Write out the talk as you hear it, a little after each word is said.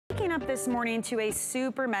waking up this morning to a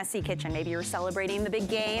super messy kitchen, maybe you're celebrating the big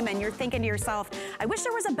game and you're thinking to yourself, I wish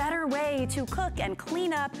there was a better way to cook and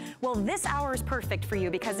clean up. Well, this hour is perfect for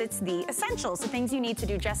you because it's the essentials, the things you need to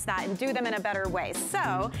do just that and do them in a better way.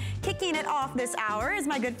 So, kicking it off this hour is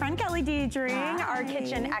my good friend Kelly Diedring, our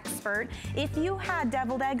kitchen expert. If you had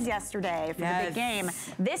deviled eggs yesterday for the big game,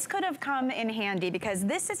 this could have come in handy because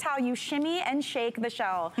this is how you shimmy and shake the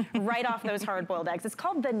shell right off those hard-boiled eggs. It's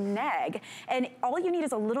called the neg, and all you need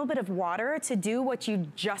is a little bit of water to do what you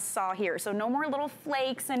just saw here. So no more little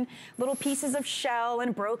flakes and little pieces of shell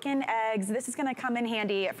and broken eggs. This is gonna come in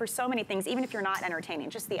handy for so many things, even if you're not entertaining,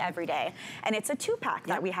 just the everyday. And it's a 2-pack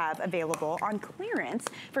that we have available on clearance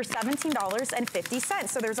for $17.50.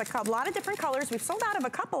 So there's a lot of different colors. We've sold out of a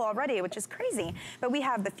couple already, which is crazy. But we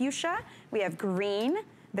have the fuchsia, we have green,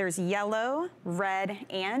 there's yellow, red,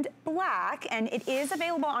 and black, and it is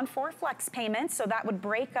available on 4 flex payments, so that would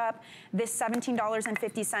break up this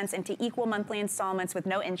 $17.50 into equal monthly installments with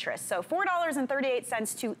no interest. So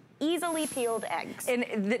 $4.38 to easily peeled eggs. And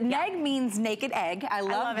the neg means naked egg. I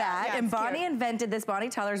love that. Yeah, and Bonnie invented this. Bonnie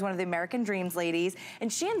Teller is one of the American Dreams ladies,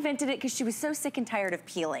 and she invented it because she was so sick and tired of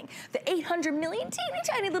peeling. The 800 million teeny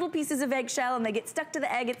tiny little pieces of eggshell, and they get stuck to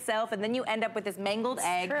the egg itself, and then you end up with this mangled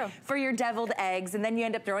egg for your deviled eggs, and then you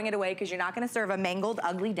end up throwing it away because you're not gonna serve a mangled,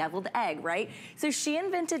 ugly deviled egg, right? So she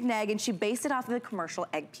invented neg, and she based it off of the commercial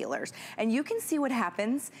egg peelers. And you can see what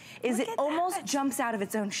happens is it almost jumps out of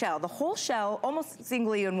its own shell. The whole shell, almost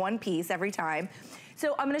singly in one piece every time.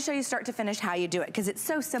 So I'm gonna show you start to finish how you do it because it's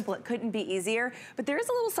so simple, it couldn't be easier, but there is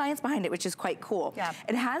a little science behind it, which is quite cool.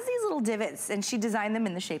 It has these little divots, and she designed them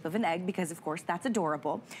in the shape of an egg because of course that's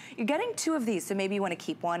adorable. You're getting 2 of these, so maybe you wanna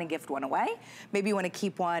keep one and gift one away. Maybe you wanna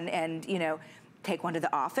keep one and, you know, take one to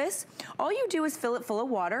the office. All you do is fill it full of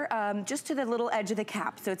water, just to the little edge of the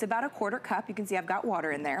cap. So it's about a 1/4 cup. You can see I've got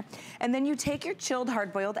water in there. And then you take your chilled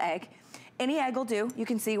hard-boiled egg. Any egg will do. You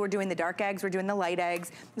can see we're doing the dark eggs, we're doing the light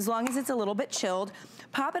eggs. As long as it's a little bit chilled,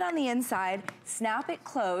 pop it on the inside, snap it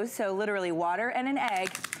closed, so literally water and an egg,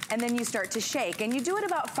 and then you start to shake. And you do it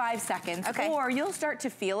about 5 seconds, or you'll start to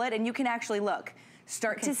feel it, and you can actually look.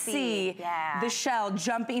 Start to see the shell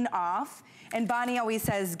jumping off. And Bonnie always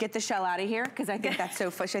says, get the shell out of here, because I think that's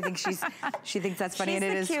so funny. I think she thinks that's funny, and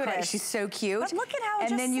it is quite, she's so cute. But look at how it and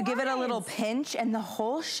just then you slides. give it a little pinch, and the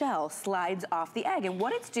whole shell slides off the egg. And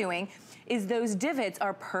what it's doing is those divots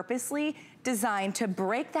are purposely designed to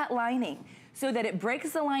break that lining, so that it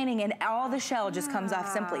breaks the lining and all the shell just comes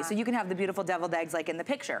off simply. So you can have the beautiful deviled eggs like in the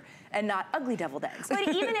picture and not ugly deviled eggs. But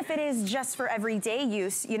even if it is just for everyday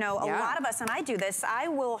use, you know, a lot of us, and I do this, I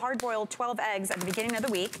will hard boil 12 eggs at the beginning of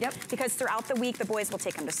the week because throughout the week the boys will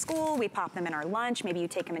take them to school, we pop them in our lunch, maybe you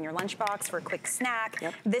take them in your lunchbox for a quick snack.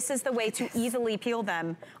 This is the way to easily peel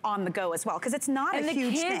them on the go as well, because it's not a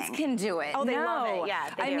huge thing. And the kids can do it. Oh, they love it,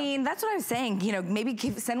 yeah. I mean, that's what I was saying, you know, maybe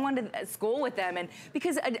send one to school with them, and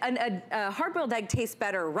because a hard-boiled egg tastes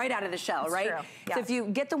better right out of the shell, right? So if you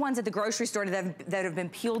get the ones at the grocery store that have been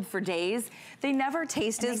peeled for days, they never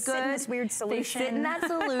taste as good. They sit in this weird solution. They sit in that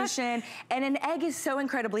solution, and an egg is so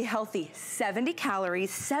incredibly healthy. 70 calories,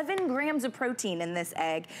 7 grams of protein in this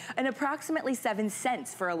egg, and approximately 7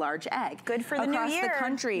 cents for a large egg. Good for the new year. Across the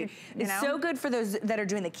country. It's so good for those that are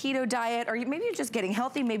doing the keto diet, or maybe you're just getting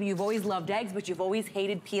healthy, maybe you've always loved eggs, but you've always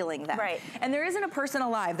hated peeling them. And there isn't a person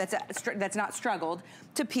alive that's not struggled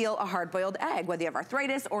to peel a hard-boiled egg, whether you have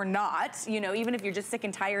arthritis or not, you know, even if you're just sick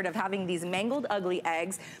and tired of having these mangled, ugly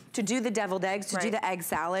eggs, to do the deviled eggs, to do the egg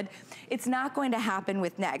salad, it's not going to happen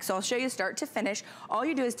with neg. So I'll show you start to finish. All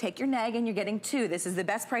you do is take your neg, and you're getting 2. This is the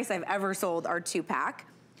best price I've ever sold our 2-pack.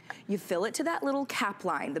 You fill it to that little cap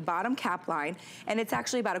line, the bottom cap line, and it's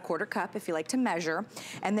actually about a 1/4 cup if you like to measure.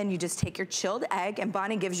 And then you just take your chilled egg, and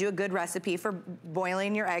Bonnie gives you a good recipe for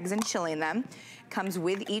boiling your eggs and chilling them. Comes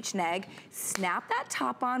with each neg. Snap that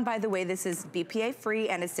top on. By the way, this is BPA free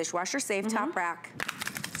and it's dishwasher safe top rack.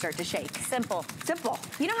 Start to shake. Simple. Simple.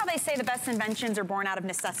 You know how they say the best inventions are born out of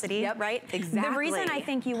necessity, right? Exactly. The reason I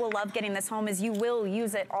think you will love getting this home is you will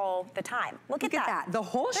use it all the time. Look at that. The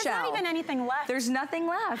whole shell. There's not even anything left. There's nothing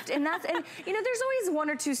left. And that's, and you know, there's always 1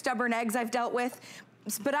 or 2 stubborn eggs I've dealt with.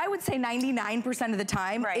 But I would say 99% of the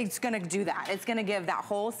time, it's gonna do that. It's gonna give that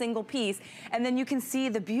whole single piece. And then you can see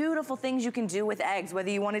the beautiful things you can do with eggs, whether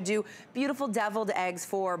you wanna do beautiful deviled eggs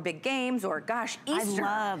for big games or, gosh, Easter.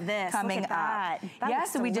 I love this. Coming Look at up. That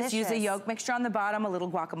So we just use a yolk mixture on the bottom, a little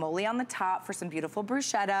guacamole on the top for some beautiful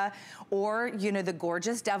bruschetta, or, you know, the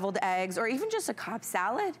gorgeous deviled eggs, or even just a Cobb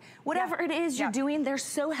salad. Whatever it is you're doing, they're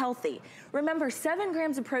so healthy. Remember, 7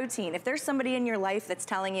 grams of protein. If there's somebody in your life that's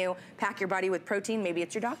telling you, pack your body with protein, maybe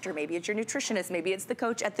it's your doctor, maybe it's your nutritionist, maybe it's the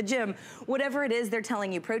coach at the gym, whatever it is, they're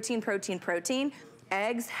telling you protein, protein, protein.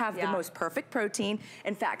 Eggs have the most perfect protein.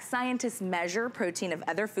 In fact, scientists measure protein of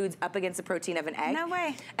other foods up against the protein of an egg. No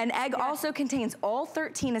way. An egg also contains all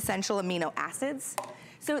 13 essential amino acids.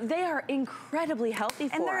 So they are incredibly healthy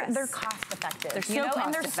for us. And they're cost effective. They're so cost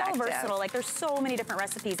and they're effective. so versatile. Like there's so many different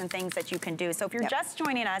recipes and things that you can do. So if you're just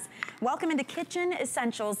joining us, welcome into Kitchen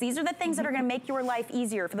Essentials. These are the things that are gonna make your life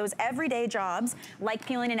easier for those everyday jobs, like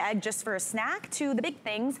peeling an egg just for a snack, to the big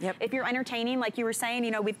things. If you're entertaining, like you were saying,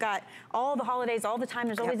 you know, we've got all the holidays all the time.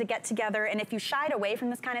 There's always a get together. And if you shied away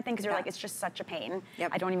from this kind of thing because you're like, it's just such a pain.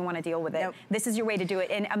 I don't even want to deal with it. This is your way to do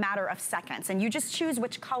it in a matter of seconds. And you just choose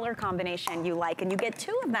which color combination you like, and you get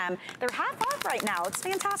 2 of them. They're half off right now. It's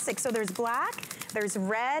fantastic. So there's black, there's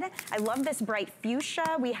red. I love this bright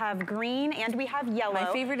fuchsia. We have green and we have yellow.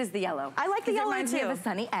 My favorite is the yellow. I like the yellow too. It reminds me of a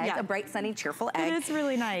sunny egg, a bright, sunny, cheerful egg. It's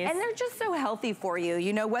really nice. And they're just so healthy for you.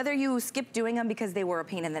 You know, whether you skip doing them because they were a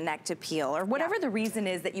pain in the neck to peel, or whatever the reason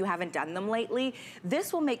is that you haven't done them lately,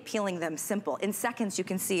 this will make peeling them simple. In seconds, you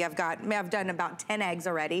can see I've done about 10 eggs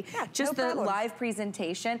already. Just the live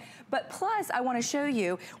presentation. But plus, I want to show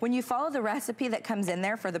you, when you follow the recipe that comes in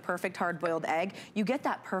there for the perfect hard-boiled egg, you get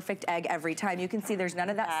that perfect egg every time. You can see there's none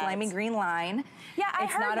of that slimy green line. I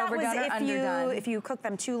it's heard not that overdone was or underdone. if you cook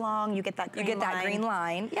them too long, you get that green line. You get that green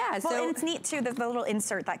line. Yeah. Well, so and it's neat too, the little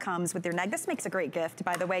insert that comes with your neg. This makes a great gift,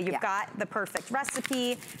 by the way. You've got the perfect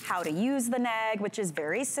recipe, how to use the neg, which is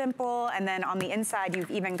very simple. And then on the inside, you've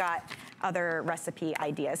even got other recipe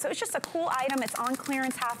ideas. So it's just a cool item. It's on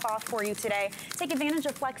clearance, half off for you today. Take advantage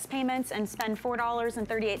of flex payments and spend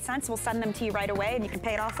 $4.38. We'll send them to you right away, and you can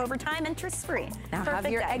pay it off over time, interest free. Now have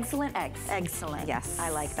your excellent eggs. Excellent. Yes. I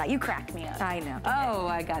like that. You cracked me up. I know. Oh,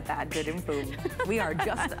 I got that. Good and boom. We are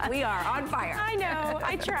on fire. I know.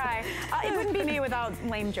 I try. It wouldn't be me without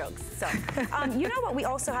lame jokes. So, you know what we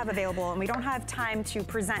also have available, and we don't have time to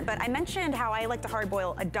present, but I mentioned how I like to hard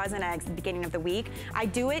boil a dozen eggs at the beginning of the week. I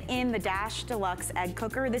do it in the Dash Deluxe egg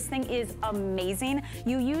cooker. This thing is amazing.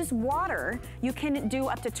 You use water. You can do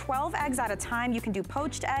up to 12 eggs at a time. You can do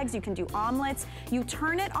poached eggs. You can do omelets. You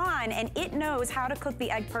turn it on and it knows how to cook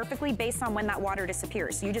the egg perfectly based on when that water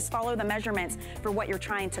disappears. So you just follow the measurements for what you're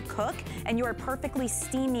trying to cook, and you are perfectly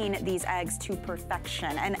steaming these eggs to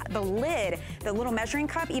perfection. And the lid, the little measuring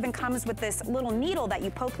cup, even comes with this little needle that you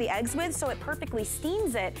poke the eggs with, so it perfectly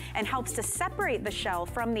steams it and helps to separate the shell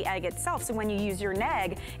from the egg itself. So when you use your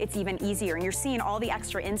neg, it's even easier. And you're seeing all the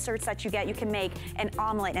extra inserts that you get. You can make an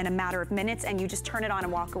omelet in a matter of minutes, and you just turn it on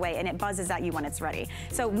and walk away, and it buzzes at you when it's ready.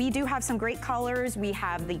 So we do have some great colors. We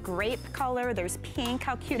have the grape color. There's pink.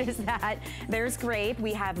 How cute is that? There's grape.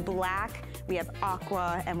 We have black. We have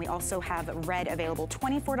aqua, and we also have red available.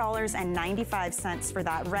 $24.95 for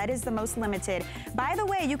that. Red is the most limited. By the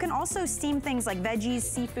way, you can also steam things like veggies,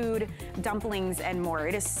 seafood, dumplings, and more.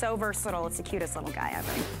 It is so versatile. It's the cutest little guy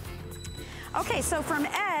ever. Okay, so from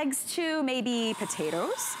eggs to maybe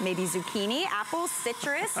potatoes, maybe zucchini, apples,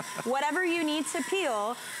 citrus, whatever you need to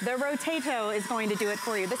peel, the Rotato is going to do it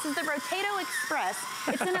for you. This is the Rotato Express.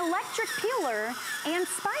 It's an electric peeler and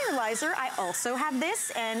spiralizer. I also have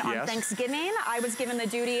this, and on Thanksgiving, I was given the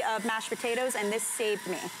duty of mashed potatoes, and this saved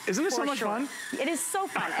me. Isn't this so much fun? It is so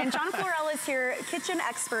fun. And John Florell is here, kitchen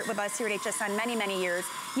expert with us here at HSN many, many years.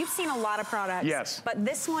 You've seen a lot of products. Yes. But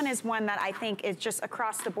this one is one that I think is just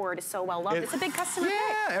across the board is so well loved. It's a big customer pick.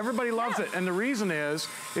 Yeah, everybody loves it. And the reason is,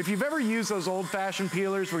 if you've ever used those old-fashioned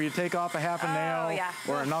peelers where you take off a half a nail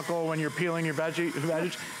or a knuckle when you're peeling your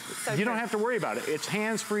veggies, you don't have to worry about it. It's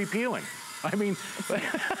hands-free peeling. I mean,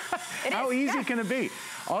 how easy can it be?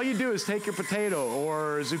 All you do is take your potato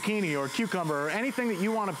or zucchini or cucumber or anything that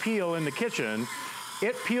you want to peel in the kitchen.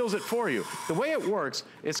 It peels it for you. The way it works,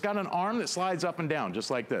 it's got an arm that slides up and down, just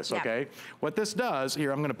like this, okay? What this does,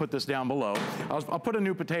 here, I'm gonna put this down below. I'll put a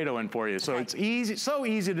new potato in for you. So it's easy, so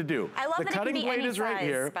easy to do. I love the that cutting it can be blade any is right size,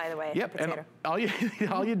 here. by the way. Yep, and all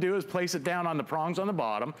you do is place it down on the prongs on the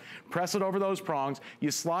bottom, press it over those prongs, you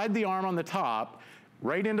slide the arm on the top,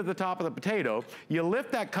 right into the top of the potato, you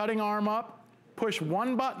lift that cutting arm up, push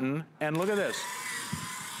one button, and look at this.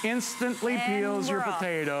 Instantly peels your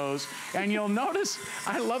potatoes. And you'll notice,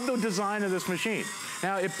 I love the design of this machine.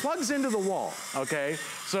 Now, it plugs into the wall, okay?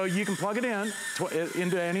 So you can plug it in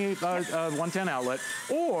into any 110 outlet,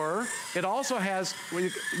 or it also has,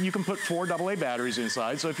 you can put 4 AA batteries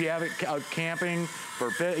inside. So if you have it camping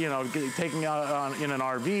for, you know, taking out in an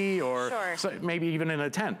RV or maybe even in a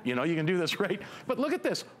tent, you know, you can do this right. But look at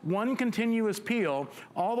this, one continuous peel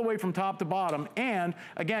all the way from top to bottom. And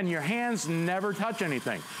again, your hands never touch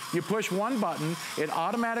anything. You push one button, it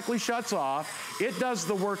automatically shuts off. It does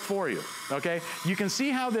the work for you, okay? You can see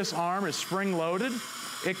how this arm is spring-loaded.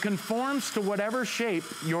 It conforms to whatever shape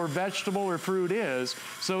your vegetable or fruit is,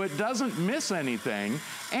 so it doesn't miss anything,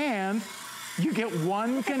 and you get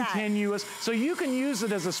one continuous, so you can use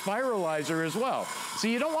it as a spiralizer as well. So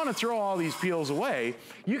you don't want to throw all these peels away.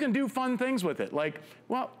 You can do fun things with it. Like,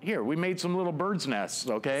 well, here, we made some little bird's nests,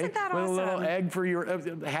 okay? Isn't that with awesome? a little egg for your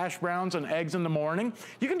hash browns and eggs in the morning.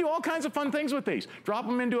 You can do all kinds of fun things with these. Drop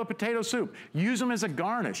them into a potato soup. Use them as a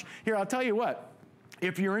garnish. Here, I'll tell you what.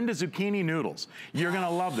 If you're into zucchini noodles, you're gonna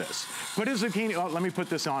love this. Put a zucchini, oh, let me put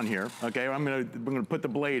this on here, okay? I'm gonna put the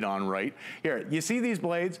blade on right. Here, you see these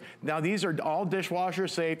blades? Now these are all dishwasher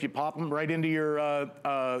safe. You pop them right into your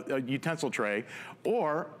utensil tray,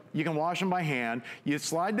 or you can wash them by hand. You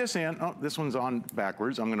slide this in. Oh, this one's on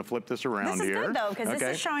backwards. I'm gonna flip this around here. This is good though, because this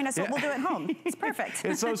is showing us what we'll do at home. It's perfect.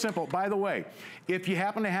 It's so simple. By the way, if you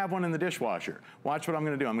happen to have one in the dishwasher, watch what I'm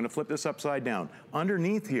gonna do. I'm gonna flip this upside down.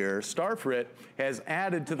 Underneath here, Starfrit has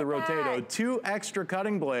added to the Rotato 2 extra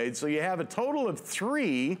cutting blades, so you have a total of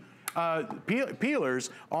 3 peelers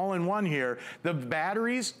all in one here. The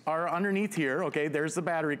batteries are underneath here, okay? There's the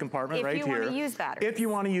battery compartment right here. If you want to use batteries. If you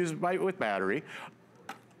want to use it with battery.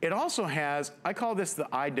 It also has, I call this the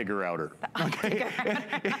eye digger outer, okay?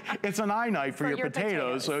 It's an eye knife for your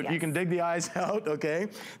potatoes, so you can dig the eyes out, okay?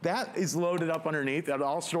 That is loaded up underneath, that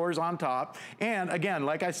all stores on top. And again,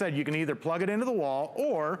 like I said, you can either plug it into the wall,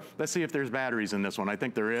 or let's see if there's batteries in this one. I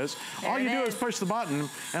think there is. All you do is push the button,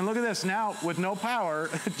 and look at this. Now, with no power,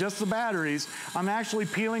 just the batteries, I'm actually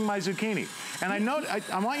peeling my zucchini. And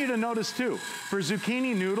I want you to notice too, for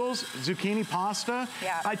zucchini noodles, zucchini pasta,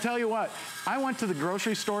 I tell you what, I went to the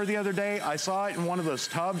grocery store the other day. I saw it in one of those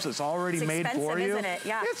tubs that's already made for you. Isn't it?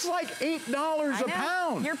 Yeah. It's like $8 a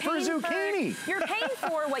pound for zucchini. You're paying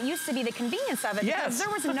for what used to be the convenience of it, because there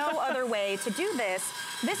was no other way to do this.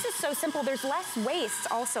 This is so simple. There's less waste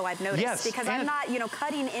also, I've noticed, because I'm not,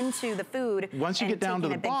 cutting into the food. Once you get down to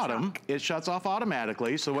the bottom, it shuts off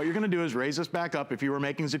automatically. So what you're gonna do is raise this back up if you were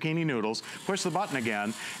making zucchini noodles, push the button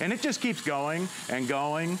again, and it just keeps going and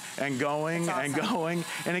going and going and going,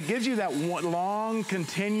 and it gives you that one long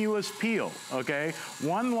continuous peel, okay?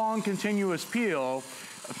 One long continuous peel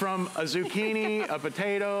from a zucchini, a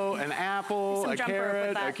potato, an apple, a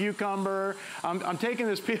carrot, a cucumber. I'm taking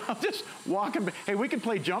this peel, I'm just walking. Hey, we could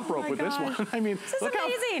play jump rope with this one. I mean, this is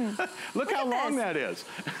amazing. Look how long that is.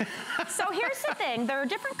 So here's the thing, there are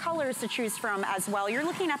different colors to choose from as well. You're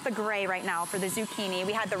looking at the gray right now for the zucchini.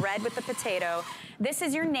 We had the red with the potato. This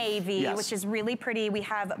is your navy, which is really pretty. We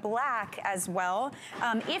have black as well.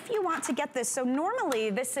 If you want to get this, so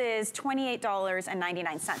normally this is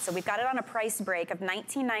 $28.99. So we've got it on a price break of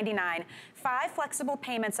 $19.99. 5 flexible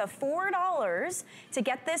payments of $4 to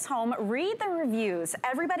get this home. Read the reviews.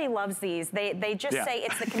 Everybody loves these. They just say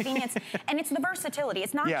it's the convenience and it's the versatility.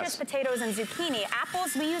 It's not just potatoes and zucchini.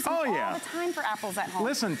 Apples, we use them all the time for apples at home.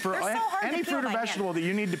 Listen, for any fruit or vegetable that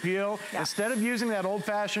you need to peel, instead of using that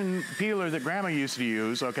old-fashioned peeler that Grandma used to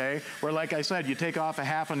use, okay, where, like I said, you take off a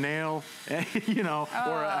half a nail, or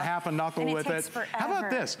a half a knuckle with it. How about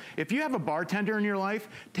this? If you have a bartender in your life,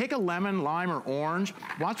 take a lemon, lime, or orange.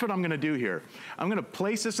 Watch what I'm gonna do here. I'm gonna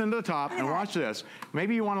place this into the top, and watch this.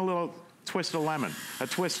 Maybe you want a little twist of lemon, a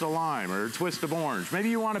twist of lime, or a twist of orange. Maybe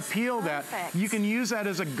you want to peel that. You can use that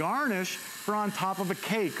as a garnish for on top of a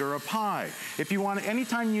cake or a pie. If you want,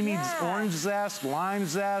 anytime you need orange zest, lime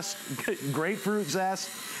zest, grapefruit zest,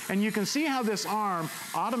 and you can see how this arm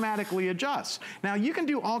automatically adjusts. Now you can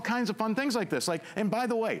do all kinds of fun things like this. And by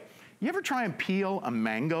the way, you ever try and peel a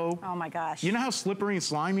mango? Oh my gosh. You know how slippery and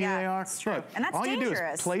slimy they are? It's true. Look, and that's all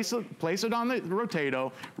dangerous. you do is place it on the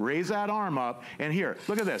Rotato, raise that arm up, and here,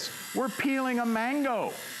 look at this. We're peeling a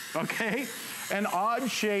mango, okay? An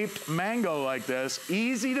odd-shaped mango like this,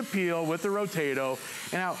 easy to peel with the Rotato.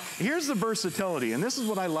 And now, here's the versatility, and this is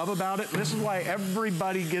what I love about it. This is why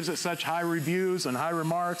everybody gives it such high reviews and high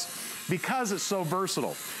remarks, because it's so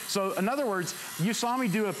versatile. So, in other words, you saw me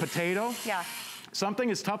do a potato.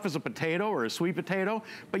 Something as tough as a potato or a sweet potato,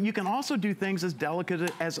 but you can also do things as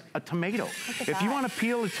delicate as a tomato. If you want to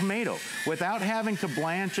peel a tomato without having to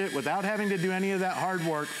blanch it, without having to do any of that hard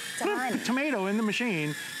work, put a tomato in the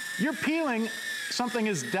machine, you're peeling something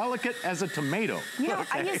as delicate as a tomato. You know,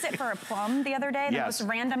 I used it for a plum the other day. The most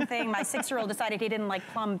random thing. My 6-year-old decided he didn't like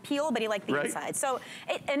plum peel, but he liked the inside. So,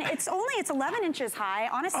 it's 11 inches high.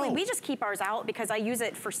 Honestly, we just keep ours out because I use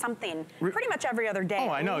it for something pretty much every other day. Oh,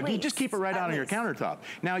 I know. You just keep it right out on your countertop.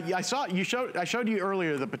 Now, I showed you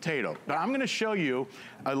earlier the potato, but I'm going to show you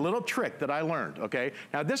a little trick that I learned, okay?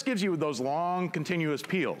 Now, this gives you those long, continuous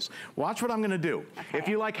peels. Watch what I'm going to do. If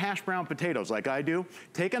you like hash brown potatoes like I do,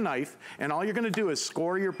 take a knife, and all you're going to do do is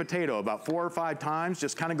score your potato about 4 or 5 times.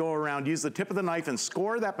 Just kind of go around, use the tip of the knife and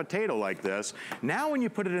score that potato like this. Now when you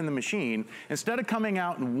put it in the machine, instead of coming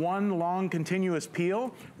out in one long continuous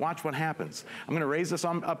peel, watch what happens. I'm gonna raise this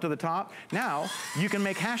up to the top. Now you can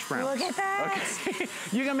make hash browns. Look at that. Okay.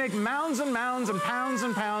 You can make mounds and mounds and pounds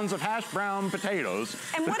of hash brown potatoes.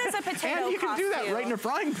 And what does a potato cost you? And you can do that right in a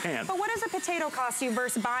frying pan. But what does a potato cost you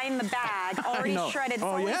versus buying the bag, already shredded,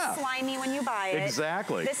 fully slimy when you buy it?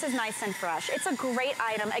 Exactly. This is nice and fresh. It's a great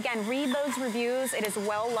item. Again, read those reviews. It is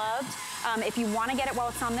well loved. If you want to get it while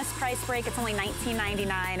it's on this price break, it's only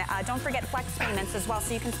 $19.99. Don't forget flex payments as well,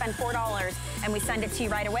 so you can spend $4 and we send it to you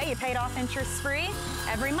right away. You pay it off interest-free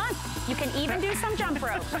every month. You can even do some jump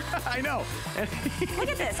rope. I know. Look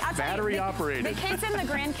at this. Battery operated. The kids and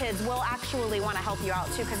the grandkids will actually want to help you out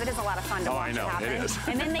too, because it is a lot of fun to watch it happen. It is.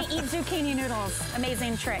 And then they eat zucchini noodles.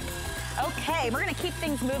 Amazing trick. Okay, we're gonna keep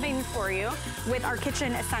things moving for you with our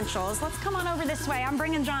kitchen essentials. Let's come on over this way. I'm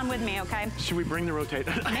bringing John with me, okay? Should we bring the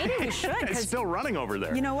rotator? Maybe we should. It's still running over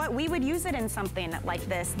there. You know what? We would use it in something like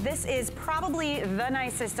this. This is probably the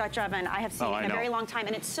nicest Dutch oven I have seen in a very long time,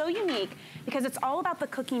 and it's so unique because it's all about the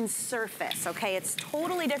cooking surface, okay? It's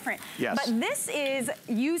totally different. Yes. But this is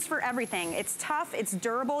used for everything. It's tough, it's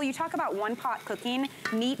durable. You talk about one-pot cooking,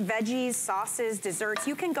 meat, veggies, sauces, desserts.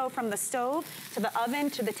 You can go from the stove to the oven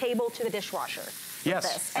to the table to the dishwasher.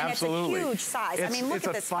 Yes, and absolutely. It's a huge size. I mean, look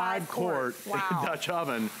at this, 5-quart Dutch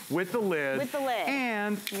oven with the lid. With the lid.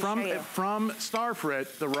 And from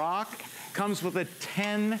Starfrit, the Rock comes with a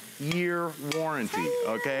 10-year warranty,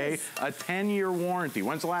 okay? A 10-year warranty.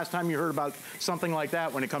 When's the last time you heard about something like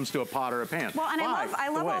that when it comes to a pot or a pan? Well, and I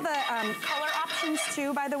love all the color options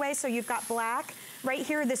too, by the way. So you've got black. Right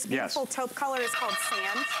here, this beautiful taupe color is called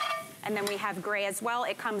sand. And then we have gray as well.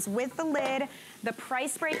 It comes with the lid. The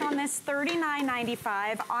price break on this,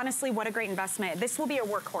 $39.95. Honestly, what a great investment. This will be a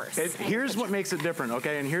workhorse. Here's what makes it different,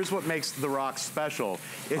 okay? And here's what makes the Rock special.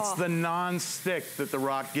 It's the non-stick that the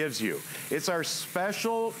Rock gives you. It's our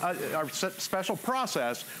special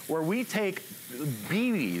process where we take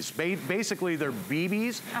BBs, basically they're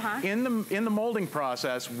BBs, in the molding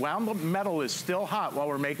process, while the metal is still hot while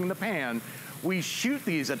we're making the pan, we shoot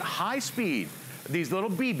these at high speed, these little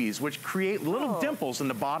BBs, which create little dimples in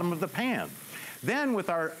the bottom of the pan. Then with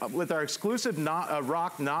our exclusive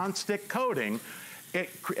Rock non-stick coating,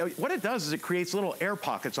 what it does is it creates little air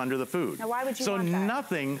pockets under the food. Now why would you want that? So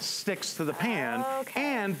nothing sticks to the pan.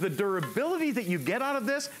 And the durability that you get out of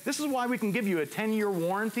this is why we can give you a 10-year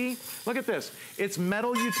warranty. Look at this. It's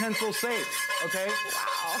metal utensil safe, okay?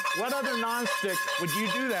 Wow. What other non-stick would you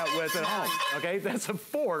do that with at home? Okay, that's a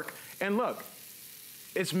fork. And look,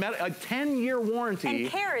 it's a 10-year warranty. And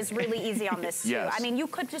care is really easy on this too. Yes. I mean, you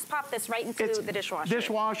could just pop this right into the dishwasher.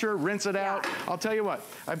 Dishwasher, rinse it out. I'll tell you what,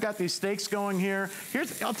 I've got these steaks going here.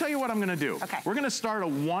 I'll tell you what I'm gonna do. Okay. We're gonna start a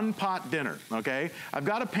one-pot dinner, okay? I've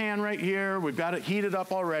got a pan right here. We've got it heated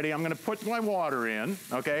up already. I'm gonna put my water in,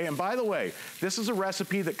 okay? And by the way, this is a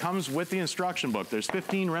recipe that comes with the instruction book. There's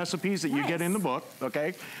 15 recipes that you get in the book,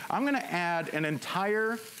 okay? I'm gonna add an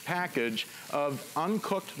entire package of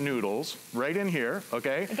uncooked noodles right in here, okay?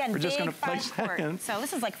 Again, we're just going to place that in. So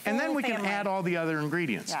this is like full and then we family. can add all the other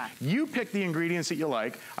ingredients. Yeah. You pick the ingredients that you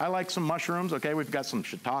like. I like some mushrooms, okay? We've got some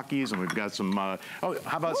shiitakes and we've got some, how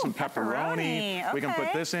about some pepperoni? Okay. We can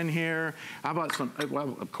put this in here. How about some,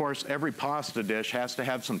 well, of course, every pasta dish has to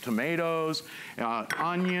have some tomatoes,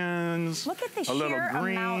 onions, look at the a little sheer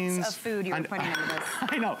greens. amounts of food you're putting into this.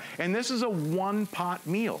 I know. And this is a one-pot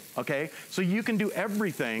meal, okay? So you can do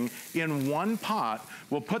everything in one pot.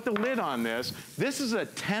 We'll put the lid on this. This is a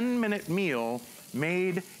 10-minute meal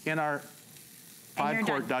made in our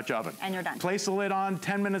 5-quart Dutch oven. And you're done. Place the lid on.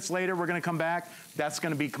 10 minutes later, we're going to come back. That's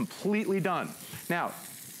going to be completely done. Now,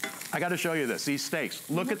 I got to show you this. These steaks.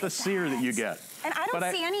 Look at the sear that you get. And I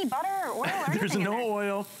don't see any butter or oil or anything. There's no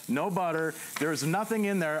oil, no butter. There's nothing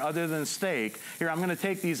in there other than steak. Here, I'm gonna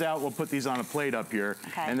take these out. We'll put these on a plate up here.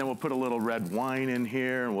 Okay. And then we'll put a little red wine in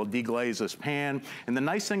here and we'll deglaze this pan. And the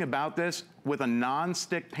nice thing about this, with a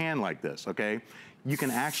non-stick pan like this, okay, you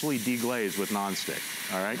can actually deglaze with non-stick,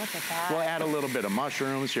 all right? Look at that. We'll add a little bit of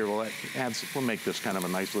mushrooms here. We'll make this kind of a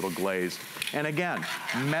nice little glaze. And again,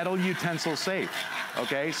 metal utensil safe,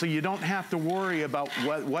 okay? So you don't have to worry about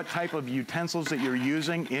what type of utensils that you're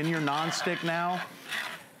using in your non-stick now.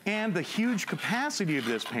 And the huge capacity of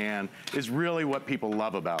this pan is really what people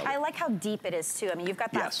love about it. I like how deep it is too. I mean, you've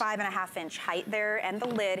got that 5.5-inch height there and the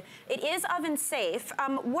lid. It is oven safe.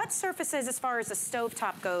 What surfaces as far as the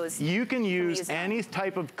stovetop goes? You can use any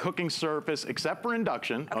type of cooking surface except for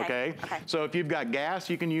induction, okay? So if you've got gas,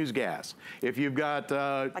 you can use gas. If you've got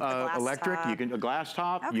like electric, you can a glass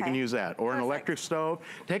top, you can use that. Or an electric stove.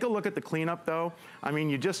 Take a look at the cleanup though. I mean,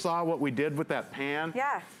 you just saw what we did with that pan.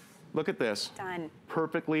 Yeah. Look at this. Done.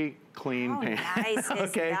 Perfectly clean pan. Nice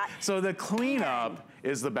okay, so the cleanup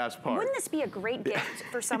is the best part. Wouldn't this be a great gift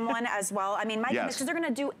for someone as well? I mean, my goodness, because they're gonna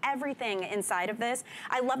do everything inside of this.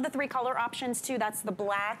 I love the 3 color options too. That's the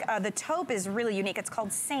black. The taupe is really unique. It's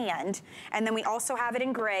called sand. And then we also have it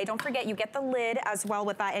in gray. Don't forget, you get the lid as well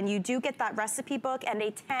with that. And you do get that recipe book and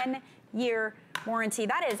a 10-year warranty.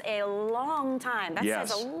 That is a long time. That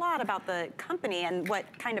says a lot about the company and what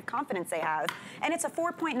kind of confidence they have. And it's a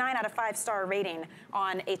 4.9 out of 5-star rating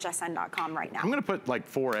on hsn.com right now. I'm gonna put like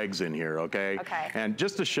 4 eggs in here, okay? And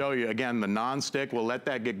just to show you, again, the non-stick, we'll let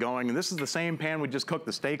that get going. And this is the same pan we just cooked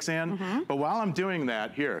the steaks in. But while I'm doing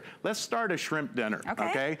that, here, let's start a shrimp dinner,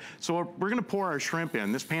 okay? So we're gonna pour our shrimp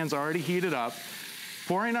in. This pan's already heated up.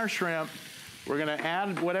 Pouring our shrimp, we're gonna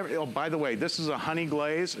add whatever, oh, by the way, this is a honey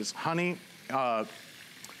glaze. It's honey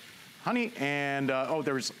and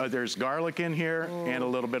there's garlic in here and a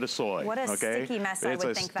little bit of soy. What a sticky mess I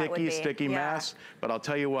would think that would be. It's a sticky mess, but I'll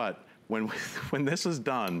tell you what, when this is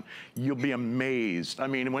done, you'll be amazed. I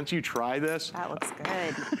mean, once you try this. That looks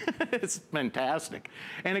good. It's fantastic.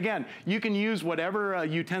 And again, you can use whatever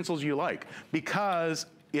utensils you like because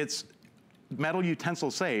it's metal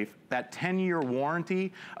utensil safe. That 10-year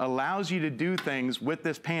warranty allows you to do things with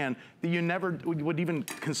this pan that you never would even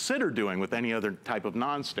consider doing with any other type of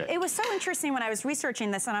nonstick. It was so interesting when I was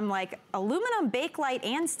researching this and I'm like, aluminum, Bakelite,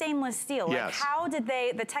 and stainless steel. Like how did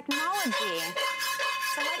the technology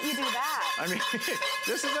to let you do that? I mean,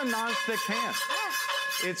 this is a nonstick pan.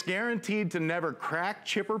 It's guaranteed to never crack,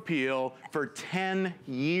 chip, or peel for 10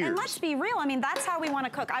 years. And let's be real, I mean, that's how we want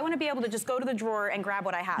to cook. I want to be able to just go to the drawer and grab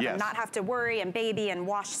what I have and not have to worry and baby and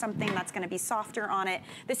wash something that's going to be softer on it.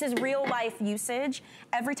 This is real life usage.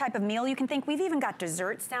 Every type of meal you can think. We've even got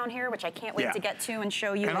desserts down here, which I can't wait to get to and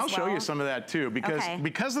show you as well. And I'll show you some of that too,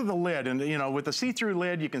 because of the lid, and you know, with the see-through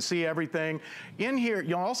lid, you can see everything. In here,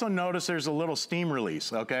 you'll also notice there's a little steam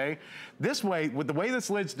release, okay? This way, with the way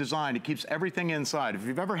this lid's designed, it keeps everything inside. If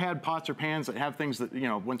you've ever had pots or pans that have things that, you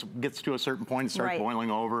know, once it gets to a certain point, it starts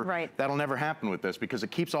boiling over. That'll never happen with this because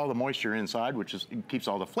it keeps all the moisture inside, which is, it keeps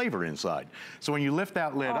all the flavor inside. So when you lift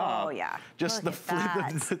that lid up, just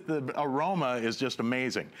the aroma is just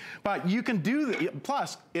amazing. But you can do,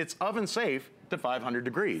 plus it's oven safe to 500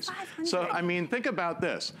 degrees. 500. So, I mean, think about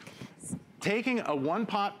this. Taking a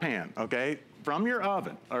 1-pot pan, okay, from your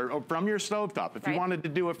oven or from your stovetop, if you wanted to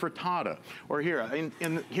do a frittata, or here,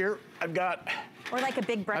 here I've got, or like a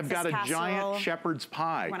big breakfast casserole. I've got a giant shepherd's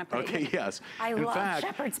pie. Okay, yes. I love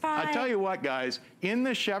shepherd's pie. I tell you what, guys, in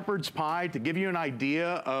the shepherd's pie, to give you an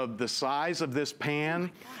idea of the size of this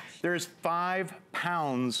pan, there's 5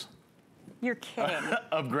 pounds. You're kidding.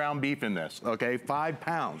 Of ground beef in this, okay? 5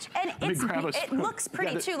 pounds. And it looks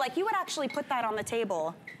pretty too. Like you would actually put that on the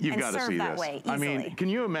table and serve that way easily. I mean, can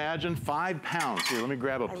you imagine 5 pounds? Here, let me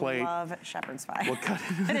grab a plate. I love shepherd's pie. We'll cut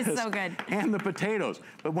it. It is so good. And the potatoes.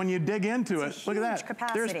 But when you dig into it, look at that.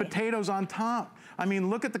 Capacity. There's potatoes on top. I mean,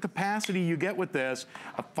 look at the capacity you get with this.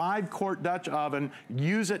 A 5-quart Dutch oven.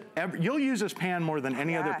 Use it. You'll use this pan more than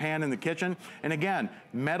any other pan in the kitchen. And again,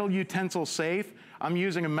 metal utensil safe. I'm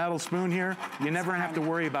using a metal spoon here. You never have to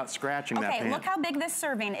worry about scratching that pan. Okay, look how big this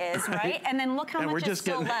serving is, right? And then look how much is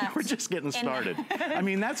still left. We're just getting started. I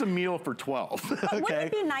mean, that's a meal for 12. But wouldn't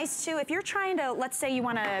it be nice too, if you're trying to, let's say you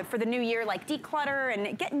want to, for the new year, like declutter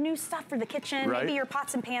and get new stuff for the kitchen, maybe your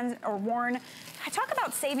pots and pans are worn. Talk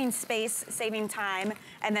about saving space, saving time,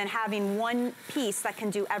 and then having one piece that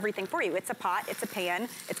can do everything for you. It's a pot, it's a pan,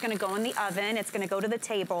 it's gonna go in the oven, it's gonna go to the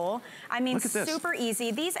table. I mean, super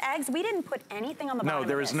easy. These eggs, we didn't put anything on the bottom of this.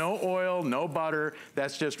 No, there is no oil, no butter.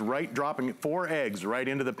 That's just dropping 4 eggs right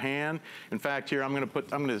into the pan. In fact, here, I'm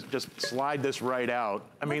gonna just slide this right out.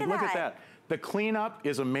 I mean, look at that. The cleanup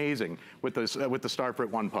is amazing with the Starfrit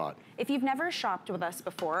 1-pot. If you've never shopped with us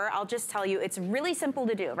before, I'll just tell you, it's really simple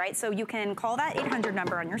to do, right? So you can call that 800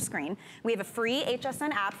 number on your screen. We have a free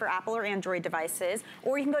HSN app for Apple or Android devices,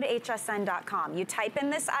 or you can go to hsn.com. You type in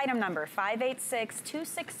this item number,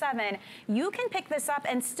 586267. You can pick this up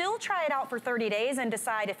and still try it out for 30 days and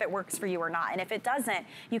decide if it works for you or not. And if it doesn't,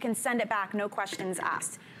 you can send it back, no questions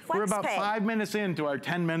asked. We're about 5 minutes into our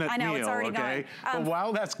 10-minute meal, I know, it's already okay? gone. But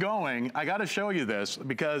while that's going, I gotta show you this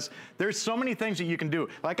because there's so many things that you can do.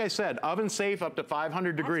 Like I said, oven safe up to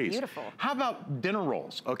 500 degrees. That's beautiful. How about dinner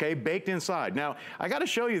rolls, okay, baked inside? Now, I gotta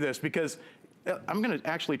show you this because I'm gonna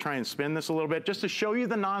actually try and spin this a little bit just to show you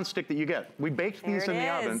the nonstick that you get. We baked these in the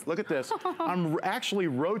oven. Look at this. I'm actually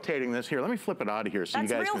rotating this here. Let me flip it out of here so you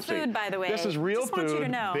guys can see. That's real food, by the way. This is real just food, want you to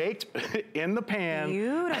know. baked in the pan.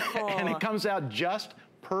 Beautiful. And it comes out just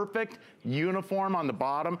perfect, uniform on the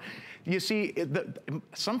bottom. You see,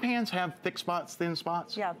 some pans have thick spots, thin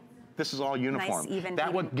spots. Yeah. This is all uniform. Nice, even.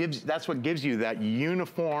 That's what gives you that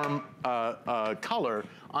uniform color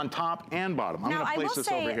on top and bottom. I'm now, gonna place this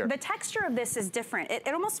over here. I will say, the texture of this is different. It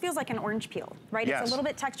almost feels like an orange peel, right? Yes. It's a little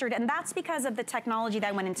bit textured, and that's because of the technology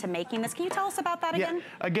that went into making this. Can you tell us about that again?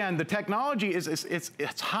 Again, the technology is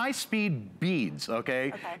it's high-speed beads,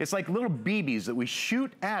 okay? It's like little BBs that we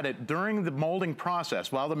shoot at it during the molding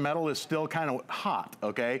process while the metal is still kind of hot,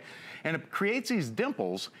 okay? And it creates these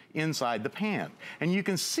dimples inside the pan. And you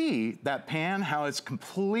can see that pan, how it's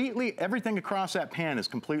completely, everything across that pan is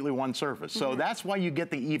completely one surface. So that's why you get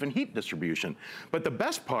the even heat distribution. But the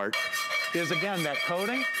best part is, again, that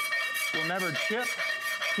coating will never chip,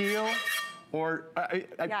 peel, or,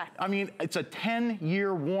 I mean, it's a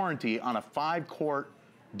 10-year warranty on a 5-quart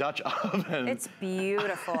Dutch oven. It's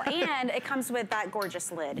beautiful. And it comes with that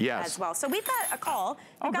gorgeous lid as well. So we've got a call.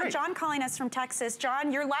 We've got John calling us from Texas.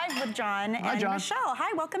 John, you're live with John and John. Michelle.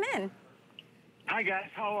 Hi, welcome in. Hi, guys.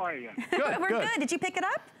 How are you? Good, We're good. Did you pick it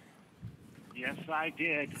up? Yes, I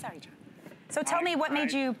did. Sorry, John. So tell me what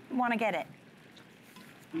made you want to get it?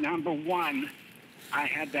 Number one, I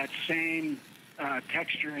had that same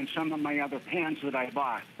texture in some of my other pans that I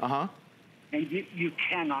bought. And you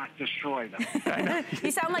cannot destroy them.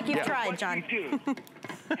 You sound like you've tried, John. You do.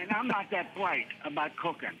 And I'm not that bright about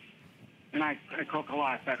cooking. And I cook a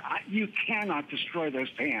lot, but you cannot destroy those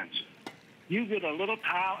pans. You get a little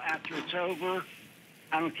towel after it's over.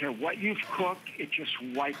 I don't care what you've cooked, it just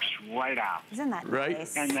wipes right out. Isn't that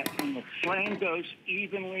nice? And the flame goes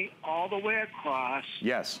evenly all the way across.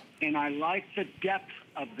 Yes. And I like the depth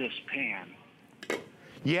of this pan.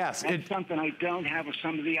 Yes. That's something I don't have with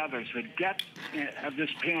some of the others. The depth of this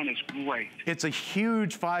pan is great. It's a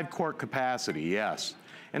huge 5-quart capacity, yes.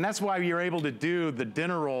 And that's why you're able to do the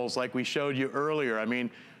dinner rolls like we showed you earlier. I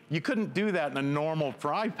mean, you couldn't do that in a normal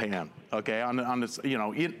fry pan, okay, on this, you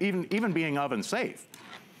know, even being oven safe.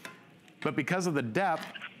 But because of the depth,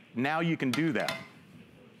 now you can do that.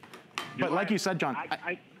 But like you said, John,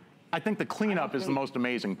 I think the cleanup is the most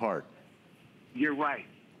amazing part. You're right.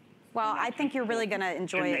 Well, I think you're really going to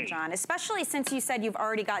enjoy it, John, especially since you said you've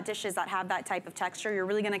already got dishes that have that type of texture. You're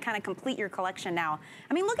really going to kind of complete your collection now.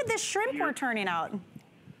 I mean, look at this shrimp we're turning out.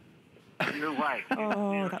 You're right.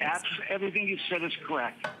 Everything you said is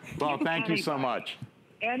correct. Well, thank you so much.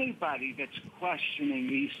 Anybody that's questioning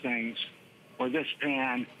these things or this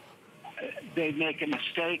pan, they'd make a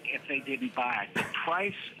mistake if they didn't buy it. The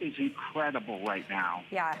price is incredible right now.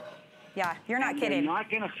 Yeah, yeah, you're not kidding. You're not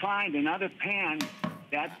going to find another pan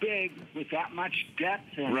that big with that much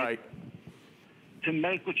depth in it to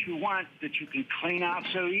make what you want that you can clean out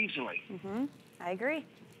so easily. I agree.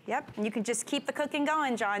 Yep, and you can just keep the cooking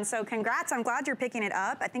going, John. So congrats, I'm glad you're picking it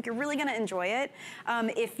up. I think you're really gonna enjoy it.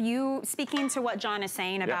 Speaking to what John is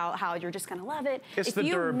saying about how you're just gonna love it, if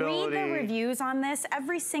you read the reviews on this,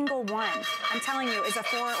 every single one, I'm telling you, is a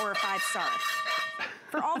 4 or a 5 star.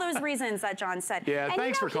 For all those reasons that John said. Yeah, and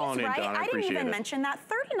thanks for calling in, John. I didn't even mention that.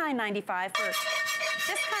 $39.95 for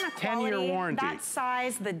this kind of quality, 10-year warranty. that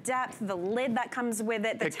size, the depth, the lid that comes with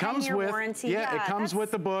it, the 10-year warranty. Yeah, it comes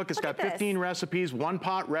with the book. It's got 15 recipes,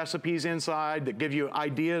 one-pot recipes inside that give you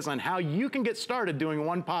ideas on how you can get started doing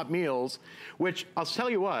one-pot meals, which I'll tell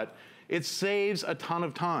you what, it saves a ton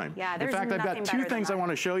of time. Yeah, there's in fact, I've got 2 things I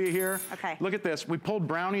want to show you here. Okay. Look at this. We pulled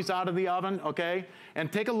brownies out of the oven, okay?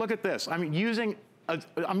 And take a look at this. I'm using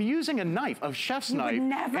a knife, a chef's knife,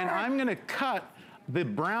 and I'm gonna cut the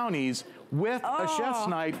brownies with a chef's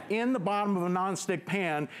knife in the bottom of a nonstick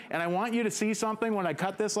pan. And I want you to see something when I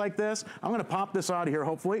cut this like this. I'm gonna pop this out of here,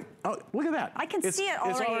 hopefully. Oh, look at that. I can see it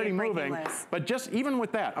already. It's already moving. Loose. But just even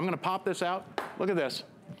with that, I'm gonna pop this out. Look at this.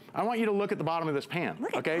 I want you to look at the bottom of this pan.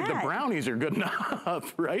 Look at that. The brownies are good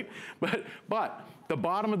enough, right? But the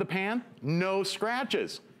bottom of the pan, no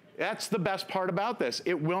scratches. That's the best part about this.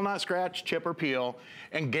 It will not scratch, chip, or peel,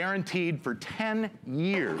 and guaranteed for 10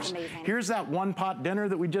 years. Amazing. Here's that one-pot dinner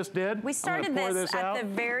that we just did. We started this at the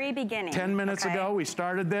very beginning. 10 minutes ago, we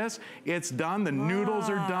started this. It's done. The noodles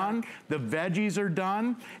are done. The veggies are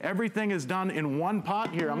done. Everything is done in one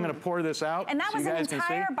pot. Here, I'm going to pour this out. And that was an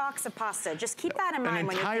entire box of pasta. Just keep that in mind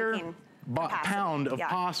when you're thinking. pound of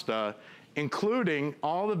pasta, including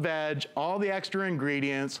all the veg, all the extra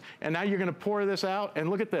ingredients, and now you're gonna pour this out, and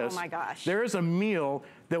look at this. Oh my gosh. There is a meal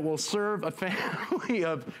that will serve a family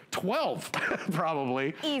of 12,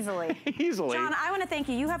 probably. Easily. Easily. John, I want to thank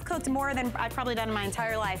you. You have cooked more than I've probably done in my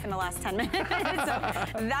entire life in the last 10 minutes.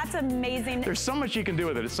 So that's amazing. There's so much you can do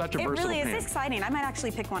with it. It's such a versatile It really pan. is exciting. I might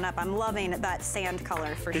actually pick one up. I'm loving that sand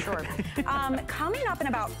color for sure. Coming up in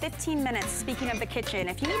about 15 minutes, speaking of the kitchen,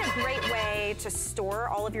 if you need a great way to store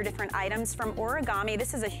all of your different items from Origami,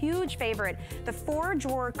 this is a huge favorite. The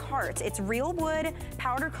 4-drawer cart. It's real wood,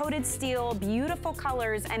 powder-coated steel, beautiful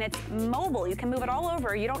colors, and it's mobile. You can move it all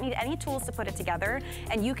over. You don't need any tools to put it together,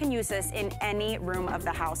 and you can use this in any room of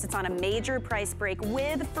the house. It's on a major price break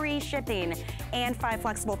with free shipping and 5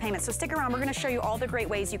 flexible payments. So stick around. We're gonna show you all the great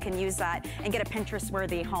ways you can use that and get a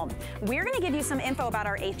Pinterest-worthy home. We're gonna give you some info about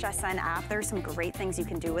our HSN app. There's some great things you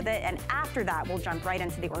can do with it, and after that, we'll jump right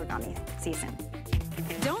into the Origami. See you soon.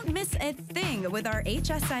 Don't miss a thing with our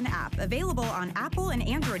HSN app, available on Apple and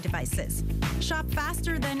Android devices. Shop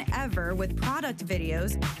faster than ever with product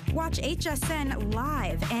videos, watch HSN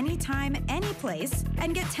live anytime, anyplace,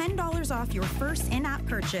 and get $10 off your first in-app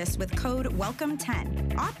purchase with code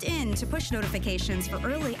WELCOME10. Opt in to push notifications for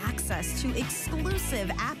early access to exclusive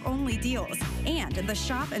app-only deals. And the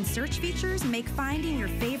shop and search features make finding your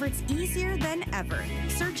favorites easier than ever.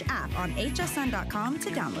 Search app on hsn.com to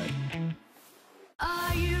download.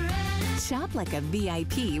 Are you ready? Shop like a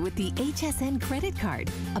VIP with the HSN credit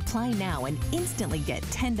card. Apply now and instantly get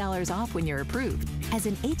 $10 off when you're approved. As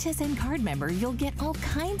an HSN card member, you'll get all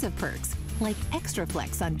kinds of perks, like extra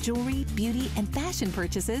flex on jewelry, beauty, and fashion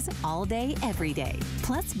purchases all day, every day.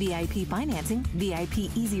 Plus VIP financing,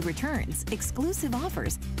 VIP easy returns, exclusive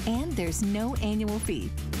offers, and there's no annual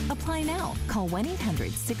fee. Apply now. Call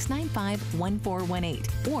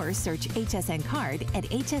 1-800-695-1418 or search HSN card at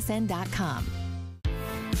hsn.com.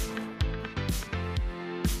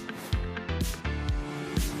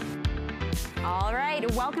 All right,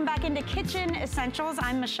 welcome back into Kitchen Essentials.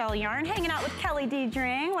 I'm Michelle Yarn, hanging out with Kelly D.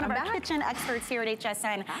 Dring, one of our kitchen experts here at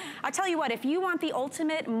HSN. I'll tell you what, if you want the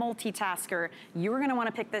ultimate multitasker, you're gonna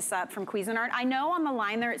wanna pick this up from Cuisinart. I know on the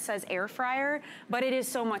line there it says air fryer, but it is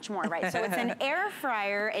so much more, right? So it's an air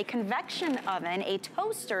fryer, a convection oven, a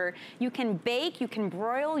toaster. You can bake, you can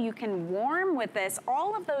broil, you can warm with this,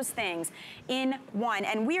 all of those things in one.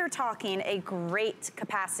 And we are talking a great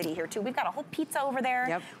capacity here too. We've got a whole pizza over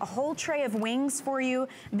there, a whole tray of wings for you.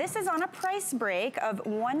 This is on a price break of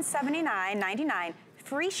 $179.99.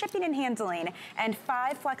 Free shipping and handling, and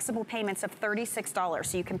 5 flexible payments of $36.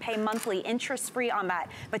 So you can pay monthly interest-free on that,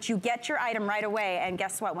 but you get your item right away, and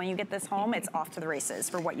guess what? When you get this home, it's off to the races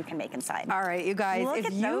for what you can make inside. All right, you guys,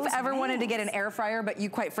 if you've ever wanted to get an air fryer, but you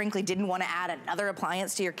quite frankly didn't want to add another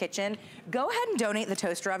appliance to your kitchen, go ahead and donate the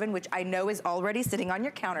toaster oven, which I know is already sitting on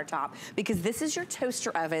your countertop, because this is your toaster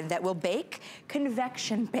oven that will bake,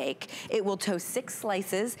 convection bake. It will toast 6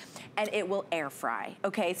 slices, and it will air fry,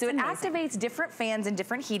 okay? So it activates different fans and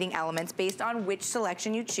different heating elements based on which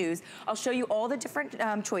selection you choose. I'll show you all the different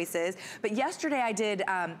choices. But yesterday I did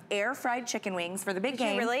air fried chicken wings for the big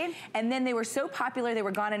game. Really? And then they were so popular, they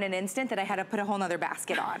were gone in an instant that I had to put a whole nother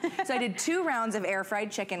basket on. So I did 2 rounds of air fried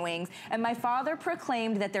chicken wings, and my father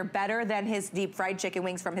proclaimed that they're better than his deep fried chicken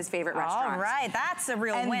wings from his favorite restaurant. All right, that's a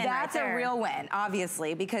real win. And that's a real win,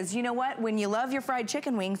 obviously, because you know what? When you love your fried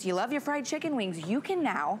chicken wings, you can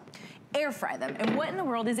now air fry them. And what in the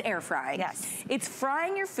world is air frying? Yes. It's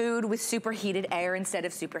frying your food with superheated air instead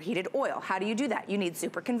of superheated oil. How do you do that? You need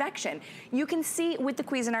super convection. You can see with the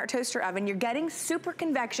Cuisinart toaster oven, you're getting super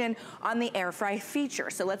convection on the air fry feature.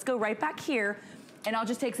 So let's go right back here. And I'll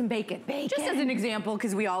just take some bacon. Just as an example,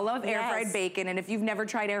 because we all love air fried bacon. And if you've never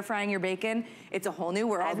tried air frying your bacon, it's a whole new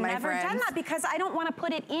world, my friends. I've never done that because I don't want to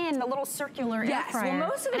put it in the little circular air fryer. Well,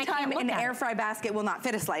 most of the time, an air fry basket will not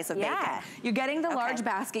fit a slice of bacon. You're getting the large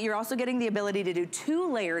basket. You're also getting the ability to do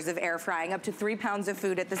 2 layers of air frying, up to 3 pounds of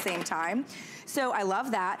food at the same time. So I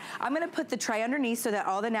love that. I'm gonna put the tray underneath so that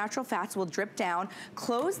all the natural fats will drip down.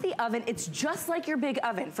 Close the oven. It's just like your big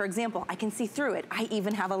oven. For example, I can see through it. I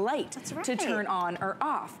even have a light to turn on or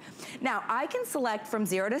off. Now, I can select from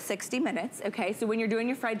 0 to 60 minutes, okay? So when you're doing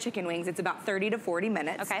your fried chicken wings, it's about 30 to 40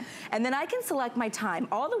 minutes. Okay. And then I can select my time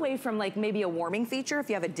all the way from like maybe a warming feature, if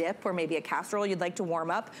you have a dip or maybe a casserole you'd like to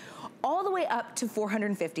warm up, all the way up to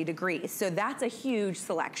 450 degrees. So that's a huge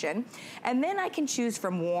selection. And then I can choose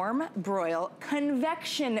from warm, broil,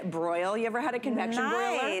 convection broil. You ever had a convection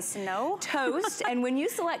broiler? Nice, no. Toast, and when you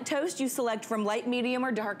select toast, you select from light, medium,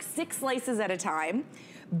 or dark, 6 slices at a time.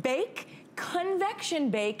 Bake, convection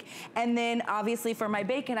bake, and then obviously for my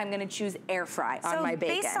bacon, I'm gonna choose air fry on my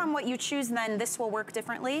bacon. So based on what you choose, then this will work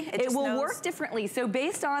differently? It will work differently. So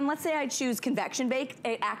based on, let's say I choose convection bake,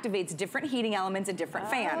 it activates different heating elements and different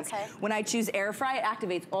fans. Okay. When I choose air fry, it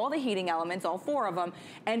activates all the heating elements, all 4 of them,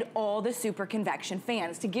 and all the super convection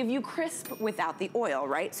fans to give you crisp without the oil,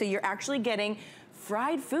 right? So you're actually getting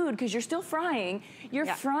fried food, because you're still frying. You're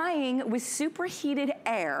frying with superheated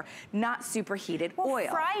air, not superheated oil.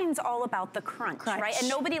 Frying's all about the crunch, right? And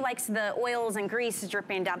nobody likes the oils and grease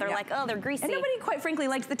dripping down. They're like, oh, they're greasy. And nobody, quite frankly,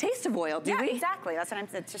 likes the taste of oil, do we? Yeah, exactly. That's what I'm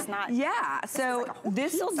saying. It's just not. Yeah, so like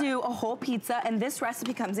this will do a whole pizza, and this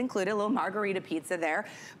recipe comes included, a little margarita pizza there.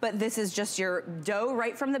 But this is just your dough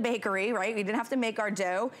right from the bakery, right? We didn't have to make our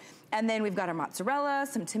dough. And then we've got our mozzarella,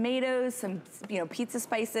 some tomatoes, some pizza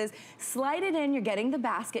spices. Slide it in, you're getting the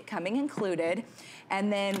basket coming included. And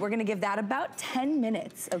then we're gonna give that about 10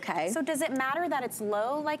 minutes, okay? So does it matter that it's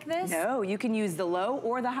low like this? No, you can use the low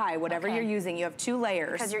or the high, whatever you're using. You have 2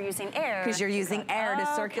 layers. Because you're using air. Because you're using air to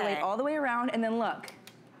circulate all the way around. And then look,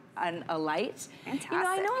 a light. Fantastic.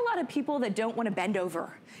 I know a lot of people that don't want to bend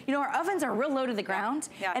over. Our ovens are real low to the ground.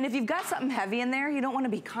 Yeah. And if you've got something heavy in there, you don't want to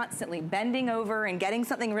be constantly bending over and getting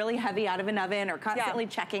something really heavy out of an oven, or constantly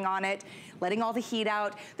checking on it, letting all the heat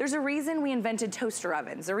out. There's a reason we invented toaster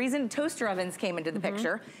ovens. The reason toaster ovens came into the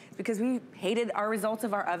picture is because we hated our results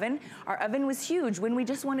of our oven. Our oven was huge when we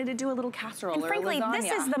just wanted to do a little casserole or frankly, a lasagna.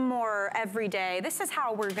 this is the more everyday, this is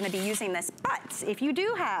how we're going to be using this. But if you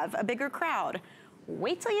do have a bigger crowd,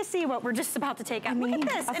 wait till you see what we're just about to take out. Look at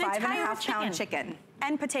this, a 5.5-pound chicken.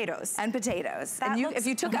 And potatoes. And potatoes. That and if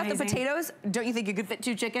you took out the potatoes, don't you think you could fit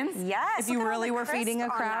 2 chickens? Yes. If you really were feeding a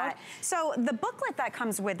crowd? So the booklet that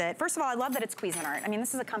comes with it, first of all, I love that it's Cuisinart. I mean,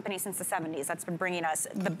 this is a company since the 70s that's been bringing us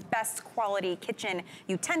the best quality kitchen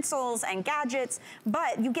utensils and gadgets,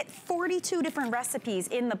 but you get 42 different recipes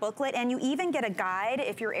in the booklet, and you even get a guide,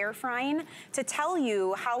 if you're air frying, to tell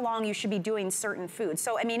you how long you should be doing certain foods.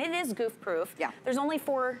 So, I mean, it is goof-proof. Yeah. There's only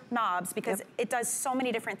 4 knobs because it does so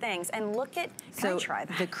many different things. And look at, can I try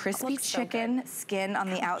that? The crispy chicken skin on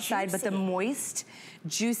the outside, but the moist,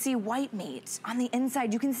 juicy white meat on the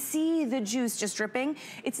inside. You can see the juice just dripping.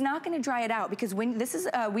 It's not gonna dry it out, because when this is,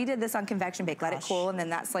 we did this on convection bake. Let it cool, and then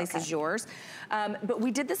that slice is yours. But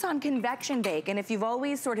we did this on convection bake, and if you've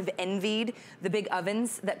always sort of envied the big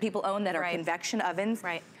ovens that people own that are convection ovens,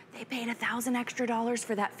 they paid $1,000 extra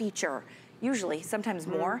for that feature. Usually, sometimes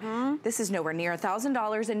more. This is nowhere near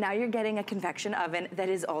 $1,000, and now you're getting a convection oven that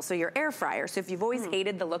is also your air fryer. So if you've always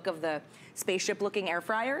hated the look of the spaceship-looking air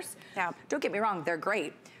fryers, don't get me wrong, they're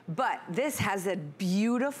great. But this has a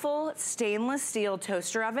beautiful stainless steel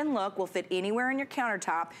toaster oven look, will fit anywhere on your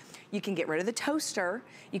countertop. You can get rid of the toaster,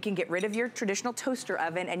 you can get rid of your traditional toaster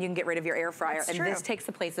oven, and you can get rid of your air fryer. And this takes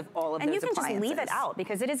the place of all of those appliances. And you can just leave it out,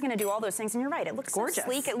 because it is gonna do all those things, and you're right, it looks gorgeous. So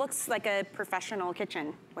sleek, it looks like a professional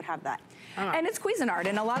kitchen would have that. And it's Cuisinart,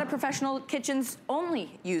 and a lot of professional kitchens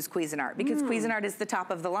only use Cuisinart, because Cuisinart is the top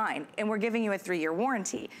of the line, and we're giving you a 3-year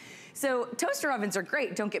warranty. So toaster ovens are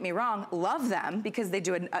great, don't get me wrong, love them, because they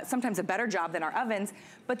do sometimes a better job than our ovens,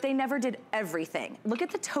 but they never did everything. Look at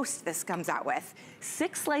the toast this comes out with.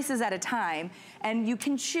 6 slices at a time, and you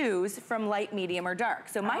can choose from light, medium, or dark.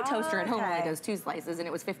 So my toaster at home only does 2 slices, and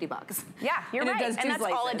it was $50. Yeah, you're right, It does 2 and that's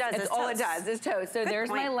slices. all it does. That's all it does is toast. So there's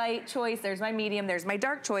my light choice, there's my medium, there's my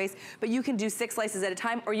dark choice, but you can do 6 slices at a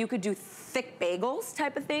time, or you could do thick bagels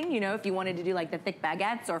type of thing, if you wanted to do like the thick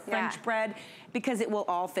baguettes or French bread, because it will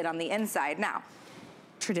all fit on the inside. Now,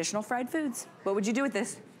 traditional fried foods, what would you do with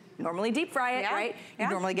this? Normally deep fry it, right? You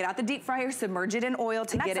normally get out the deep fryer, submerge it in oil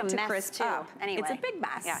to get it to crisp up. Anyway. It's a big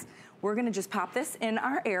mess. We're gonna just pop this in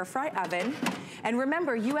our air fry oven. And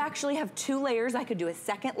remember, you actually have 2 layers. I could do a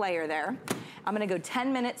second layer there. I'm gonna go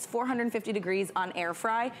 10 minutes, 450 degrees on air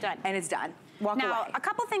fry, and it's done. Walk away. Now, a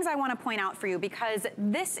couple things I want to point out for you, because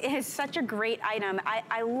this is such a great item.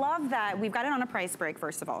 I love that we've got it on a price break,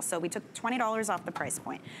 first of all. So we took $20 off the price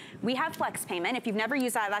point. We have flex payment. If you've never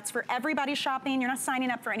used that, that's for everybody shopping. You're not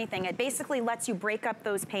signing up for anything. It basically lets you break up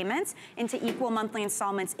those payments into equal monthly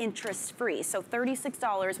installments, interest-free. So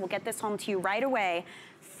 $36 will get this home to you right away.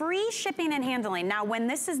 Free shipping and handling. Now, when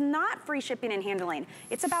this is not free shipping and handling,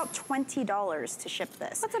 it's about $20 to ship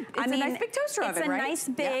this. It's a nice big toaster oven, right? It's a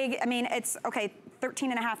nice big, I mean, it's, okay,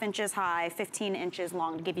 13.5 inches high, 15 inches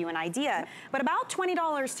long to give you an idea, but about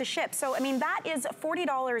 $20 to ship. So, I mean, that is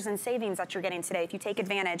 $40 in savings that you're getting today if you take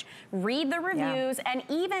advantage. Read the reviews, and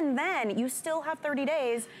even then, you still have 30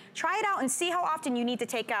 days. Try it out and see how often you need to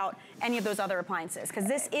take out any of those other appliances, because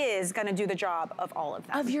this is gonna do the job of all of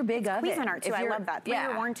them. Of your big oven. Cuisinart too, I love that.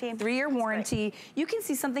 3-year warranty. 3-year warranty. You can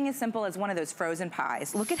see something as simple as one of those frozen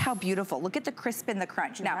pies. Look at how beautiful. Look at the crisp and the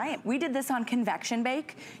crunch. Now, we did this on convection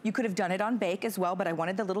bake. You could have done it on bake as well, but I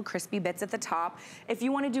wanted the little crispy bits at the top. If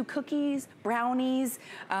you want to do cookies, brownies,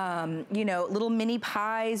 you know, little mini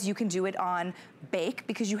pies, you can do it on bake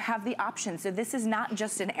because you have the option. So this is not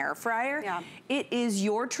just an air fryer. It is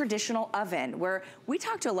your traditional oven, where we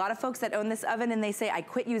talk to a lot of folks that own this oven and they say, I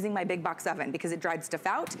quit using my big box oven because it dried stuff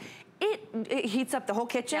out. It heats up the whole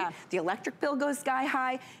kitchen. The electric bill goes sky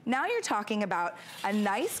high. Now you're talking about a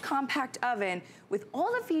nice compact oven with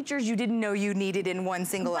all the features you didn't know you needed in one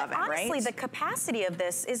single oven, honestly, right? the capacity of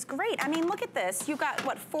this is great. I mean, look at this. You've got,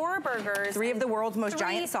 what, 4 burgers. 3 of the world's most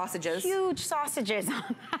giant sausages. Huge sausages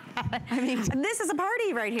on that. I mean, this is a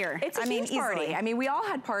party right here. It's a huge party. I mean, we all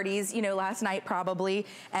had parties, you know, last night probably,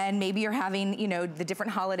 and maybe you're having, you know, the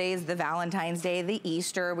different holidays, the Valentine's Day, the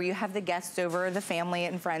Easter, where you have the guests over, the family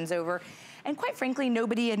and friends over. And quite frankly,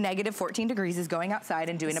 nobody at negative 14 degrees is going outside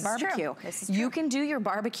and doing a barbecue. You can do your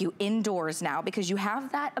barbecue indoors now because you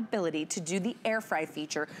have that ability to do the air fry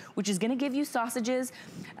feature, which is gonna give you sausages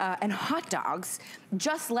and hot dogs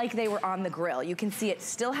just like they were on the grill. You can see it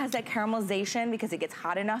still has that caramelization because it gets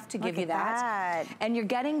hot enough to give you that. And you're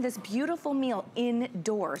getting this beautiful meal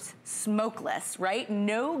indoors, smokeless, right?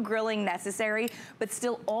 No grilling necessary, but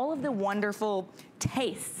still all of the wonderful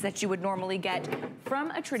tastes that you would normally get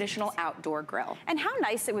from a traditional outdoor grill. And how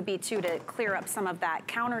nice it would be too to clear up some of that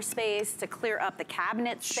counter space, to clear up the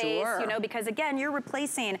cabinet space, you know, because again, you're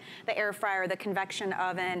replacing the air fryer, the convection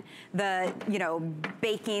oven, the, you know,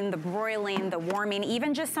 baking, the broiling, the warming,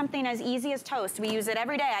 even just something as easy as toast. We use it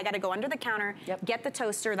every day. I got to go under the counter, get the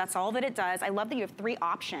toaster. That's all that it does. I love that you have 3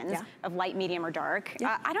 options of light, medium, or dark.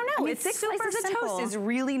 I don't know. I mean, it's 6 super slices simple. of toast is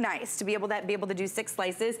really nice to be able to do 6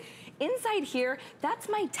 slices. Inside here, that's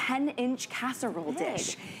my 10-inch casserole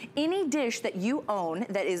dish. Any dish that you own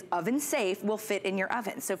that is oven safe will fit in your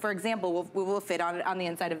oven. So for example, will fit on the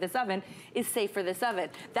inside of this oven is safe for this oven.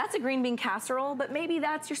 That's a green bean casserole, but maybe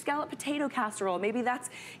that's your scalloped potato casserole. Maybe that's,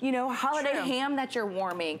 you know, holiday ham that you're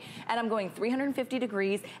warming. And I'm going 350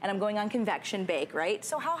 degrees and I'm going on convection bake, right?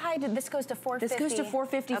 So how high did this goes to 450? This goes to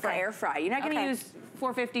 450 for air fry. You're not gonna use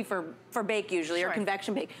 450 for bake usually, or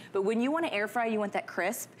convection bake. But when you want to air fry, you want that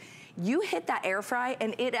crisp. You hit that air fry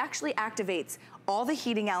and it actually activates all the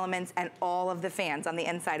heating elements and all of the fans on the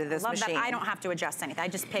inside of this machine. That I don't have to adjust anything. I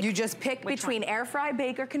just pick. You just pick between air fry,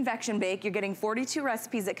 bake, or convection bake. You're getting 42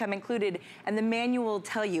 recipes that come included, and the manual will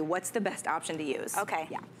tell you what's the best option to use. Okay.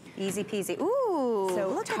 Yeah. Easy peasy. Ooh. So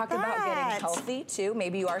look talk at about that. getting healthy too.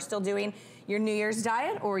 Maybe you are still doing your New Year's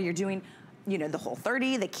diet, or you're doing, you know, the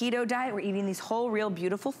Whole30, the keto diet. We're eating these whole, real,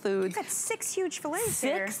 beautiful foods. You've got 6 huge fillets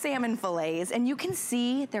here. 6 salmon fillets, and you can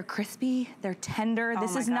see they're crispy, they're tender.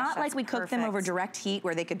 This is not like we cook them over direct heat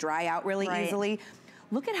where they could dry out really easily.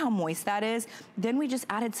 Look at how moist that is. Then we just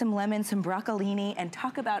added some lemon, some broccolini, and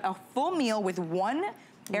talk about a full meal with 1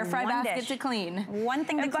 air fry basket to clean. One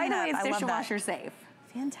thing to clean up. And by the way, it's dishwasher safe.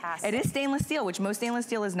 Fantastic. It is stainless steel, which most stainless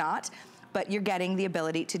steel is not, but you're getting the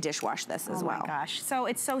ability to dishwash this as well. Oh my gosh. So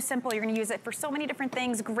it's so simple. You're gonna use it for so many different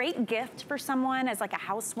things. Great gift for someone as like a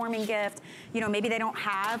housewarming gift. You know, maybe they don't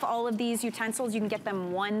have all of these utensils. You can get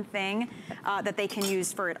them one thing that they can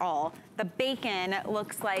use for it all. The bacon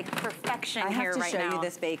looks like perfection here right now. I have to show you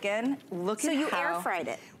this bacon. Look at how. So you air fried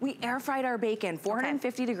it? We air fried our bacon,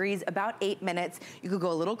 450 degrees, about 8 minutes. You could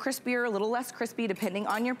go a little crispier, a little less crispy, depending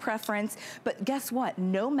on your preference. But guess what?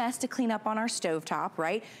 No mess to clean up on our stovetop,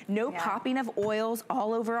 right? No popping of oils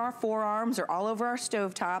all over our forearms or all over our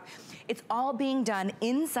stovetop. It's all being done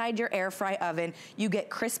inside your air fry oven. You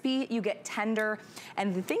get crispy, you get tender,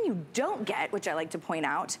 and the thing you don't get, which I like to point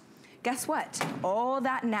out, guess what? All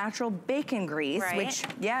that natural bacon grease, which,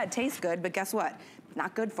 yeah, it tastes good, but guess what?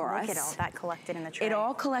 Not good for us. Look at all that collected in the tray. It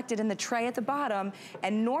all collected in the tray at the bottom,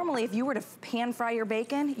 and normally if you were to pan fry your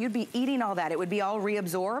bacon, you'd be eating all that. It would be all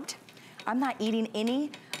reabsorbed. I'm not eating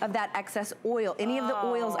any of that excess oil. Any of the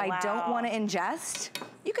oils I don't want to ingest.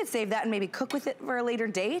 You could save that and maybe cook with it for a later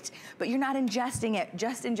date, but you're not ingesting it,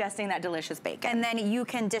 just ingesting that delicious bacon. And then you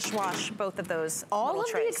can dishwash both of those All of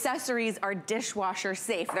trays. the accessories are dishwasher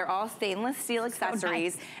safe. They're all stainless steel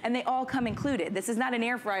accessories, and they all come included. This is not an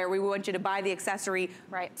air fryer where we want you to buy the accessory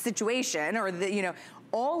situation or the, you know,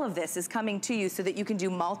 all of this is coming to you so that you can do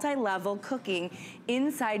multi-level cooking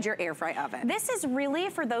inside your air fry oven. This is really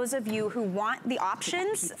for those of you who want the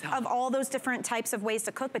options of all those different types of ways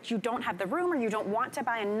to cook, but you don't have the room or you don't want to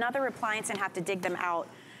buy another appliance and have to dig them out.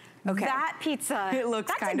 Okay. That pizza, it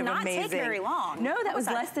looks kind of amazing. That did not take very long. No, that was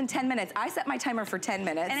less than 10 minutes. I set my timer for 10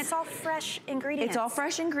 minutes. And it's all fresh ingredients. It's all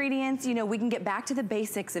fresh ingredients. You know, we can get back to the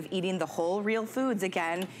basics of eating the whole real foods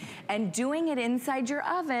again. And doing it inside your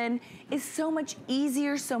oven is so much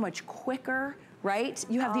easier, so much quicker, right?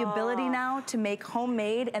 You have the ability now to make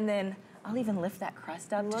homemade, and then I'll even lift that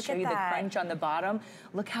crust up to show you the crunch on the bottom.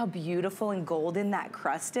 Look how beautiful and golden that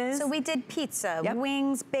crust is. So we did pizza,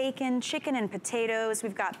 wings, bacon, chicken and potatoes.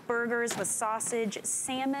 We've got burgers with sausage,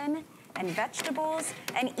 salmon and vegetables,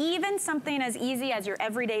 and even something as easy as your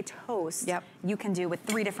everyday toast. You can do with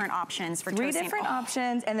 3 different options for toasting. 3 different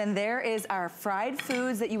options, and then there is our fried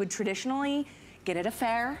foods that you would traditionally get at a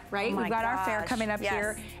fair, right? We've got our fair coming up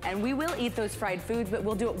here, and we will eat those fried foods, but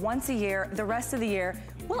we'll do it once a year. The rest of the year,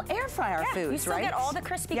 we'll air fry our foods, you still get all the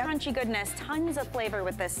crispy, crunchy goodness, tons of flavor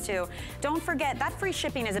with this too. Don't forget, that free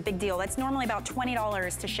shipping is a big deal. That's normally about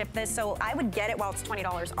 $20 to ship this, so I would get it while it's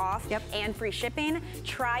 $20 off and free shipping.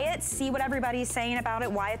 Try it, see what everybody's saying about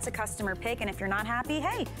it, why it's a customer pick, and if you're not happy,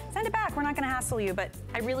 hey, send it back. We're not gonna hassle you, but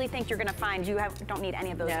I really think you're gonna find you don't need any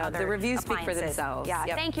of those other the reviews speak for appliances. themselves.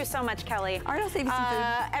 Thank you so much, Kelly. All right, I'll save you some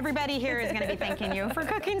food. Everybody here is gonna be thanking you for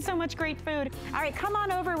cooking so much great food. All right, come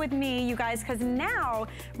on over with me, you guys, because now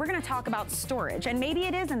we're gonna talk about storage, and maybe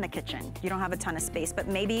it is in the kitchen. You don't have a ton of space, but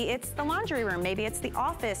maybe it's the laundry room, maybe it's the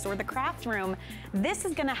office or the craft room. This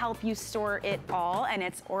is gonna help you store it all, and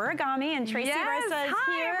it's Origami, and Tracy Ressa is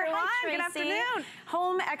here. Everyone. Hi, Tracy. Good afternoon.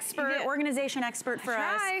 Home expert, organization expert for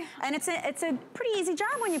us. And it's a pretty easy job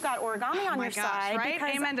when you've got origami on your side. Right?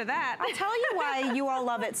 Amen to that. I'll tell you why you all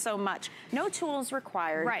love it so much. No tools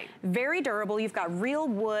required. Right. Very durable. You've got real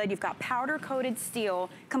wood. You've got powder-coated steel.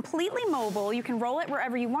 Completely mobile. You can roll it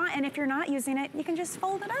wherever you want, and if you're not using it, you can just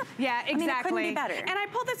fold it up. Yeah, exactly. I mean, it couldn't be better. And I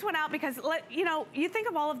pulled this one out because, you know, you think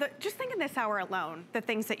of all of just think in this hour alone, the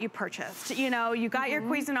things that you purchased. You know, you got your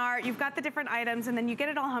Cuisinart, you've got the different items, and then you get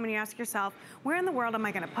it all home and you ask yourself, where in the world am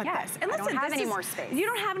I going to put this? And listen, I don't have any more space. You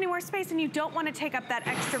don't have any more space, and you don't want to take up that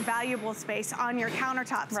extra valuable space on your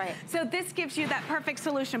countertops. Right. So this gives you that perfect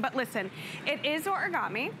solution. But listen, it is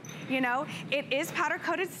origami, you know, it is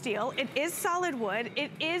powder-coated steel, it is solid wood,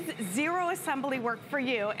 it is zero assembly work for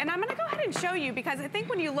you. And I'm going to go ahead and show you, because I think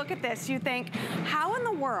when you look at this, you think, how in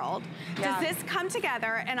the world does this come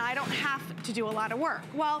together and I don't have to do a lot of work?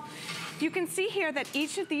 Well, you can see here that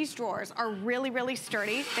each of these drawers are really, really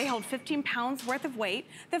sturdy. They hold 15 pounds worth of weight.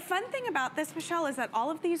 The fun thing about this, Michelle, is that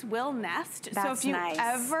all of these will nest. So if you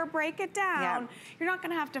ever break it down, you're not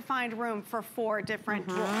gonna have to find room for 4 different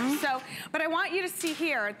drawers. So, but I want you to see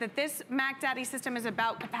here that this Mac Daddy system is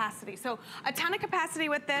about capacity. So a ton of capacity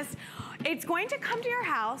with this. It's going to come to your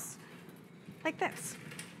house like this.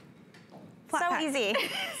 So easy.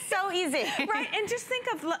 So easy. Right, and just think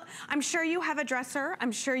of, I'm sure you have a dresser,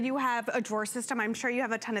 I'm sure you have a drawer system, I'm sure you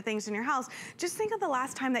have a ton of things in your house. Just think of the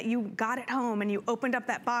last time that you got it home and you opened up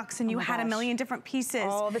that box and you had a million different pieces.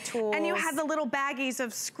 All the tools. And you had the little baggies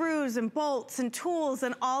of screws and bolts and tools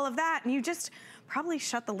and all of that, and you just probably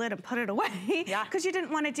shut the lid and put it away because you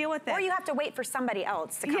didn't want to deal with it. Or you have to wait for somebody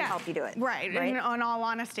else to come help you do it. Right, in all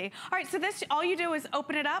honesty. All right, so this, all you do is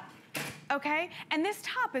open it up. Okay, and this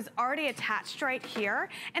top is already attached right here,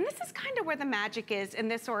 and this is kind of where the magic is in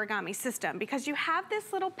this origami system, because you have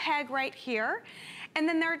this little peg right here, and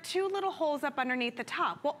then there are 2 little holes up underneath the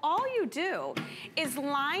top. Well, all you do is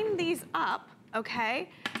line these up, okay,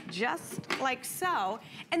 just like so,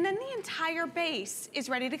 and then the entire base is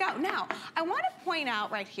ready to go. Now, I want to point out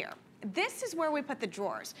right here, this is where we put the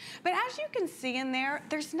drawers. But as you can see in there,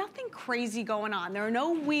 there's nothing crazy going on. There are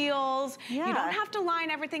no wheels. You don't have to line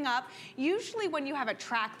everything up. Usually when you have a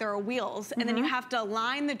track, there are wheels, and then you have to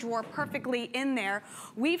line the drawer perfectly in there.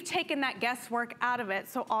 We've taken that guesswork out of it.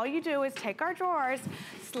 So all you do is take our drawers,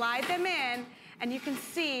 slide them in, and you can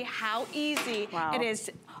see how easy it is.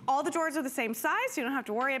 All the drawers are the same size, so you don't have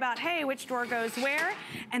to worry about, hey, which drawer goes where.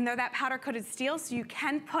 And they're that powder-coated steel, so you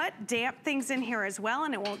can put damp things in here as well,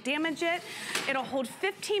 and it won't damage it. It'll hold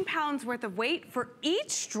 15 pounds worth of weight for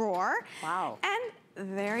each drawer. Wow.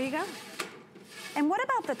 And there you go. And what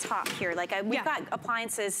about the top here? Like we've got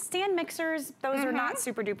appliances, stand mixers, those are not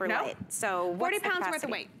super duper light. So what's 40 pounds worth of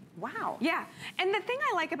weight. Wow. Yeah, and the thing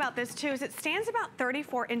I like about this too is it stands about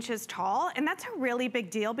 34 inches tall, and that's a really big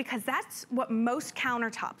deal because that's what most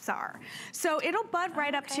countertops are. So it'll bud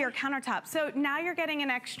right up to your countertop. So now you're getting an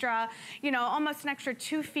extra, you know, almost an extra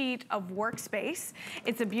 2 feet of workspace.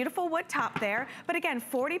 It's a beautiful wood top there, but again,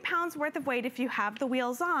 40 pounds worth of weight if you have the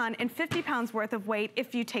wheels on, and 50 pounds worth of weight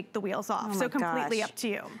if you take the wheels off. So completely up to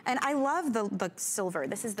you. And I love the silver.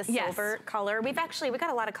 This is the silver color. We've got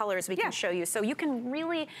a lot of colors we can show you. So you can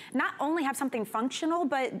really not only have something functional,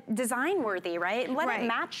 but design worthy, right? Let it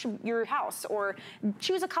match your house, or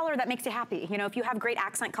choose a color that makes you happy. You know, if you have great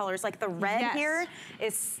accent colors, like the red here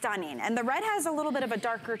is stunning. And the red has a little bit of a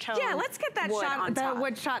darker tone. Yeah, let's get that shot, the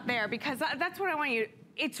wood shot there, because that's what I want you.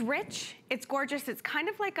 It's rich, it's gorgeous, it's kind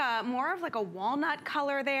of like more of like a walnut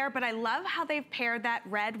color there, but I love how they've paired that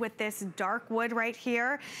red with this dark wood right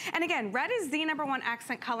here. And again, red is the #1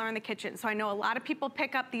 accent color in the kitchen. So I know a lot of people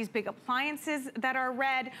pick up these big appliances that are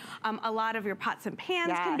red. A lot of your pots and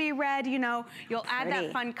pans can be red, you know, you'll add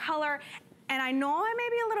that fun color. And I know I may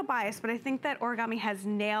be a little biased, but I think that Origami has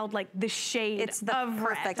nailed like the shade of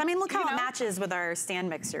perfect red. I mean, look how it matches with our stand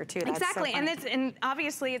mixer too. That's exactly, so and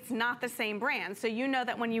obviously it's not the same brand, so you know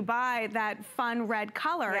that when you buy that fun red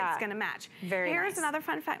color, it's gonna match. Here's another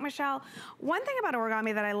fun fact, Michelle. One thing about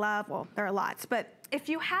Origami that I love, well, there are lots, but if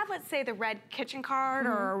you have, let's say, the red kitchen card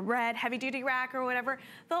or a red heavy-duty rack or whatever,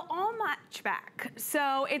 they'll all match back.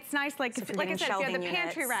 So it's nice, like, like I said, if you have the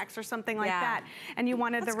pantry racks or something like that, and you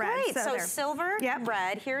wanted the red. Great. So silver,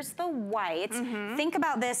 red, here's the white. Think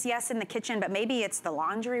about this, yes, in the kitchen, but maybe it's the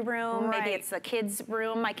laundry room, maybe it's the kids'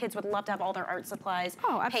 room. My kids would love to have all their art supplies,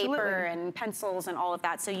 paper and pencils and all of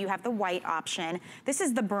that. So you have the white option. This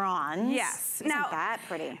is the bronze. Yes. Isn't that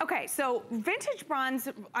pretty? Okay, so vintage bronze,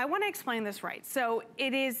 I want to explain this right. So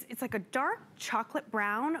it's like a dark chocolate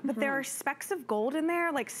brown, but there are specks of gold in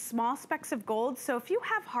there, like small specks of gold. So if you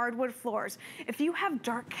have hardwood floors, if you have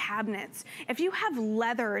dark cabinets, if you have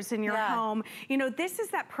leathers in your home, you know, this is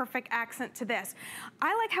that perfect accent to this.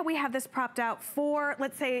 I like how we have this propped out for,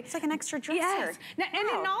 let's say... It's like an extra dresser. Yes. Now, and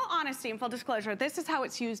in all honesty and full disclosure, this is how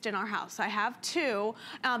it's used in our house. I have two.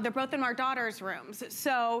 They're both in our daughter's rooms.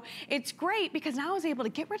 So it's great because now I was able to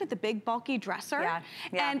get rid of the big bulky dresser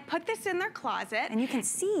and put this in their closet. And you can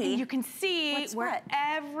see. And you can see where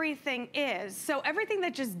everything is. So everything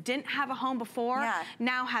that just didn't have a home before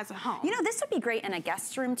now has a home. You know, this would be great in a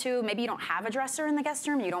guest room too. Maybe you don't have a dresser in the guest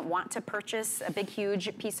room. You don't want to purchase a big,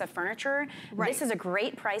 huge piece of furniture. This is a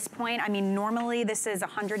great price point. I mean, normally this is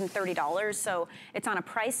 $130, so it's on a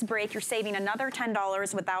price break. You're saving another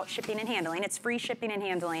 $10 without shipping and handling. It's free shipping and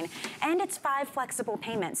handling. And it's 5 flexible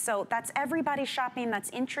payments. So that's everybody shopping. That's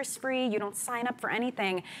interest-free. You don't sign up for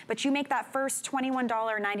anything, but you make that first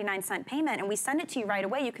 $21.99 payment and we send it to you right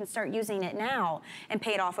away. You can start using it now and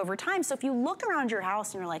pay it off over time. So if you look around your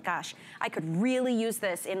house and you're like, gosh, I could really use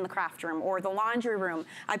this in the craft room or the laundry room.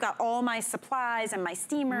 I've got all my supplies and my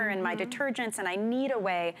steamer and my detergents and I need a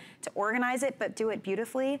way to organize it but do it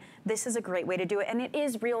beautifully. This is a great way to do it. And it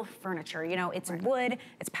is real furniture. You know, it's wood,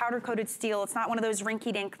 it's powder coated steel. It's not one of those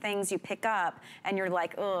rinky-dink things you pick up and you're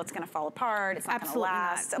like, oh, it's gonna fall apart. It's not gonna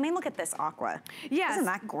last. I mean, look at this aqua. Yes. Isn't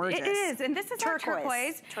that gorgeous? It is, and this is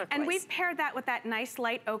turquoise. And we've paired that with that nice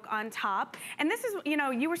light oak on top. And this is, you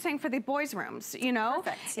know, you were saying for the boys' rooms, you know?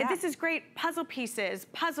 Perfect, yeah. This is great puzzle pieces,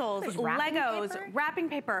 puzzles, Legos, wrapping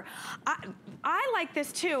paper. I like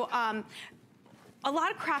this too. A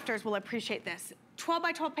lot of crafters will appreciate this. 12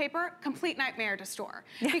 by 12 paper, complete nightmare to store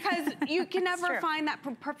because you can never find that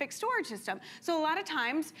perfect storage system. So a lot of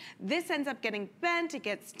times this ends up getting bent, it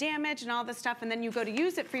gets damaged and all this stuff, and then you go to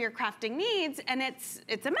use it for your crafting needs and it's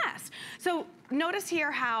a mess. So notice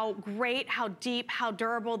here how great, how deep, how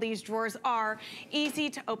durable these drawers are, easy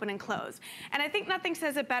to open and close. And I think nothing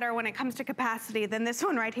says it better when it comes to capacity than this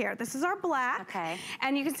one right here. This is our black. Okay.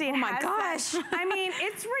 And you can see it has gosh. I mean,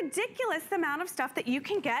 it's ridiculous the amount of stuff that you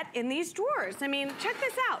can get in these drawers. I mean, check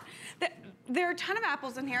this out. There are a ton of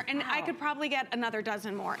apples in here, and I could probably get another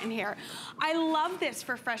dozen more in here. I love this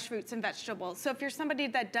for fresh fruits and vegetables. So if you're somebody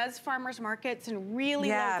that does farmers markets and really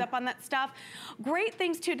loads up on that stuff, great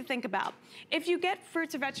things too to think about. If you get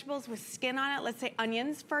fruits or vegetables with skin on it, let's say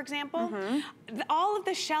onions, for example, all of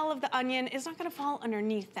the shell of the onion is not gonna fall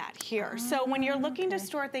underneath that here. So when you're looking to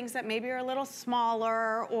store things that maybe are a little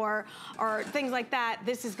smaller or things like that,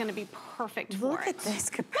 this is gonna be perfect for it. Look at this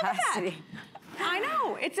capacity. I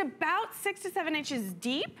know, it's about 6 to 7 inches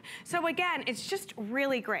deep. So again, it's just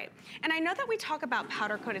really great. And I know that we talk about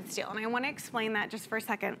powder coated steel, and I wanna explain that just for a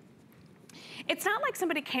second. it's not like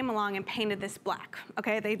somebody came along and painted this black,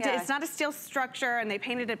 okay? It's not a steel structure and they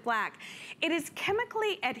painted it black. It is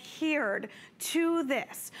chemically adhered to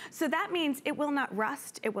this. So that means it will not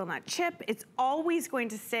rust, it will not chip. It's always going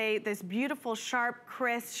to stay this beautiful, sharp,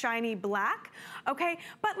 crisp, shiny black, okay?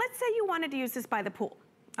 But let's say you wanted to use this by the pool.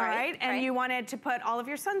 All right, and you wanted to put all of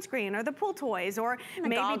your sunscreen or the pool toys or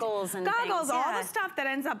maybe goggles and things, all the stuff that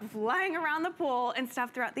ends up flying around the pool and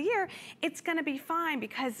stuff throughout the year, it's gonna be fine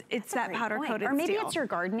because it's that powder coated steel. Or maybe it's your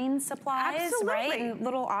gardening supplies, right? And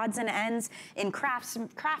little odds and ends in craft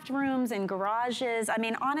rooms and garages. I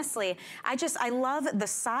mean, honestly, I love the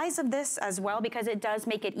size of this as well because it does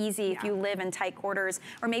make it easy if you live in tight quarters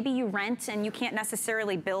or maybe you rent and you can't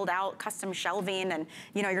necessarily build out custom shelving and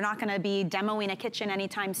you're not gonna be demoing a kitchen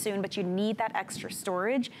anytime soon, but you need that extra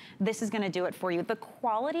storage. This is gonna do it for you. The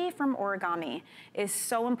quality from Origami is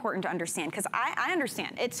so important to understand because I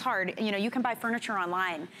understand it's hard. You can buy furniture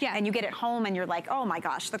online and you get it home and you're like, oh my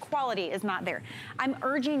gosh, the quality is not there. I'm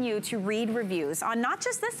urging you to read reviews on not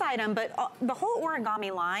just this item, but the whole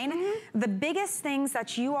Origami line. The biggest things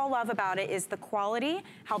that you all love about it is the quality,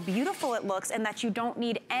 how beautiful it looks, and that you don't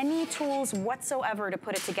need any tools whatsoever to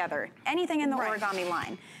put it together. Anything in the Origami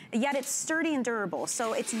line. Yet it's sturdy and durable.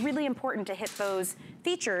 So it's really important to hit those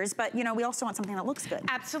features, but we also want something that looks good.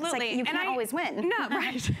 Absolutely. It's like you can't always win. No,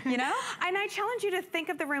 right. And I challenge you to think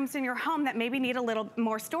of the rooms in your home that maybe need a little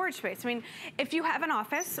more storage space. I mean, if you have an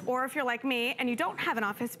office, or if you're like me and you don't have an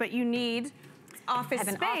office, but you need office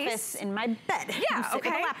space. I have an office in my bed. Yeah, okay.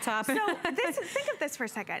 With a laptop. So think of this for a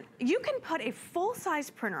second. You can put a full-size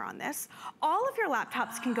printer on this. All of your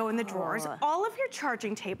laptops can go in the drawers. All of your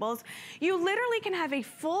charging tables. You literally can have a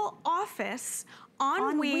full office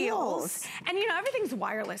on wheels. And everything's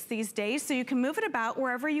wireless these days, so you can move it about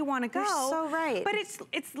wherever you want to go. You're so right. But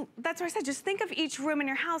that's what I said. Just think of each room in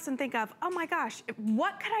your house and think of, oh my gosh,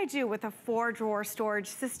 what could I do with a 4-drawer storage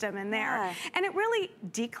system in there? Yeah. And it really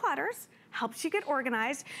declutters, helps you get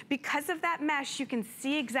organized. Because of that mesh, you can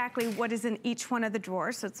see exactly what is in each one of the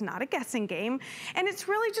drawers, so it's not a guessing game. And it's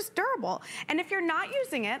really just durable. And if you're not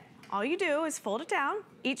using it, all you do is fold it down,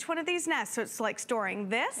 each one of these nests. So it's like storing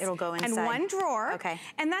this It'll go inside. And one drawer, okay.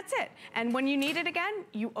 And that's it. And when you need it again,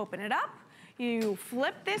 you open it up, you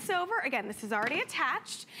flip this over. Again, this is already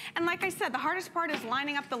attached. And like I said, the hardest part is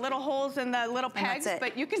lining up the little holes and the little pegs,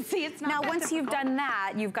 but you can see it's not Now, that once difficult. You've done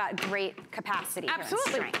that, you've got great capacity.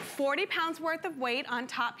 Absolutely. 40 pounds worth of weight on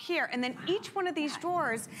top here. And then each one of these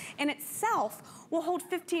drawers in itself will hold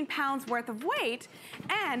 15 pounds worth of weight.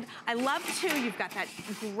 And I love too, you've got that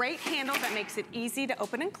great handle that makes it easy to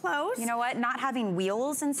open and close. You know what? Not having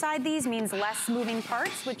wheels inside these means less moving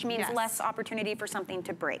parts, which means less opportunity for something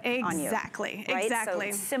to break on you. Exactly. Right? Exactly. So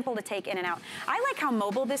it's simple to take in and out. I like how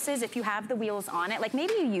mobile this is if you have the wheels on it. Like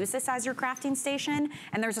maybe you use this as your crafting station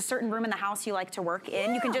and there's a certain room in the house you like to work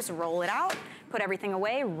in. You can just roll it out, put everything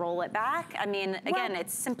away, roll it back. I mean, again,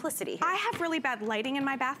 it's simplicity here. I have really bad lighting in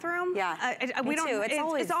my bathroom. Yeah, me too.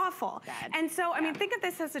 It's awful. Bad. And so, I mean, think of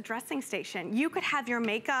this as a dressing station. You could have your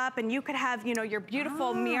makeup and you could have, your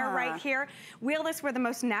beautiful mirror right here. Wheel this where the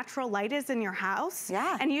most natural light is in your house.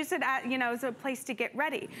 Yeah. And use it at, as a place to get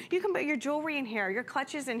ready. You can put your jewelry in here, your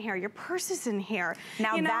clutches in here, your purses in here.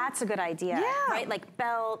 Now that's a good idea, yeah. Right? Like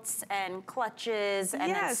belts and clutches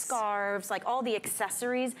and then scarves, like all the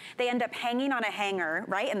accessories, they end up hanging on a hanger,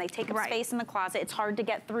 right? And they take up space in the closet. It's hard to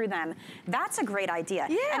get through them. That's a great idea.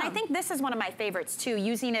 Yeah. And I think this is one of my favorites too,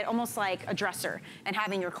 using it almost like a dresser and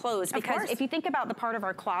having your clothes. Because if you think about the part of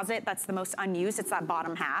our closet that's the most unused, it's that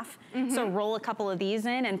bottom half. So roll a couple of these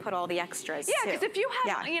in and put all the extras too. Yeah, because if you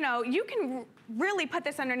have, you can really put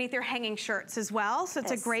this underneath your hanging shirts as well. So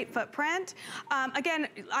it's a great footprint. Again,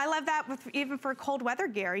 I love that even for cold weather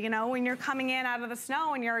gear, when you're coming in out of the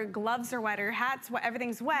snow and your gloves are wet or your hats,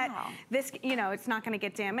 everything's wet, this, it's not gonna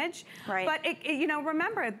get damaged. Right. But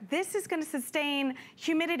remember, this is gonna sustain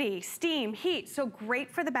humidity, steam, heat, so great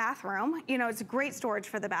for the bathroom. It's great storage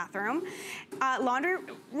for the bathroom. Laundry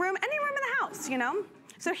room, any room in the house,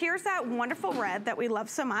 So here's that wonderful red that we love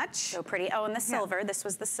so much. So pretty. Oh, and the silver. This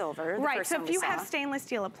was the silver. Right, so if you have stainless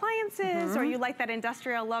steel appliances or you like that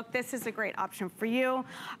industrial look, this is a great option for you.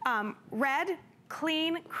 Red,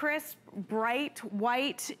 clean, crisp, bright,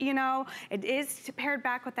 white, it is paired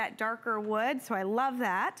back with that darker wood, so I love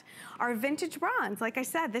that. Our vintage bronze, like I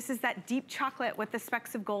said, this is that deep chocolate with the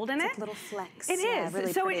specks of gold in it. It's a little flex. It is,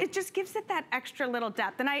 really so pretty. it just gives it that extra little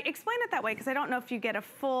depth, and I explain it that way because I don't know if you get a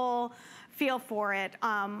full feel for it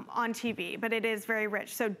on TV, but it is very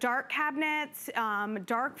rich. So dark cabinets,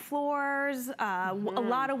 dark floors, a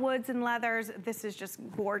lot of woods and leathers. This is just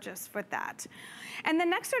gorgeous with that. And then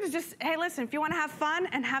next to it is just, hey, listen, if you want to have fun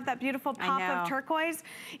and have that beautiful pop of turquoise,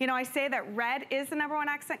 you know, I say that red is the #1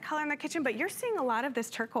 accent color in the kitchen, but you're seeing a lot of this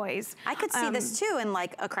turquoise. I could see this too in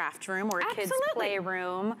like a craft room or a kid's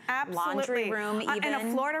playroom, laundry room even. In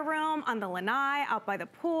a Florida room, on the lanai, out by the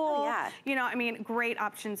pool. Oh, yeah. You know, I mean, great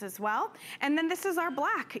options as well. And then this is our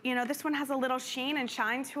black. You know, this one has a little sheen and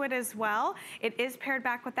shine to it as well. It is paired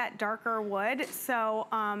back with that darker wood. So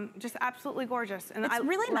just absolutely gorgeous. And it's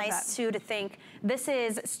really nice too to think this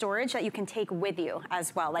is storage that you can take with you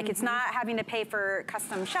as well. Like it's not having to pay for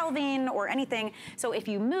custom shelving or anything. So if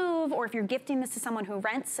you move or if you're gifting this to someone who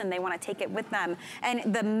rents and they want to take it with them,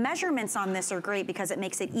 and the measurements on this are great because it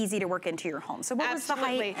makes it easy to work into your home. So what was the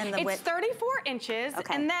height and the width? It's 34 inches,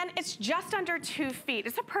 and then it's just under 2 feet.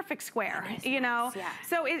 It's a perfect square, you know? Yeah.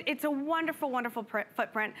 So it's a wonderful, wonderful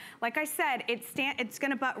footprint. Like I said, it's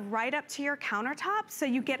gonna butt right up to your countertop, so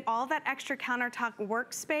you get all that extra countertop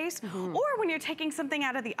workspace. Or when you're taking something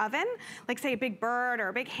out of the oven, like say a big bird or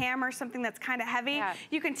a big ham or something that's kind of heavy,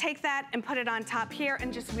 you can take that and put it on top here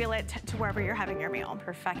and just wheel it to wherever you're having your meal.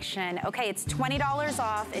 Perfection. Okay, it's $20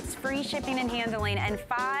 off. It's free shipping and handling and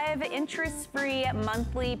 5 interest-free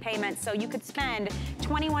monthly payments. So you could spend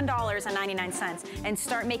 $21.99 and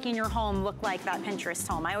start making your home look like that Pinterest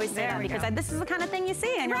home. I always say that because this is the kind of thing you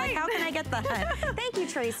see and you're like, how can I get that? Thank you,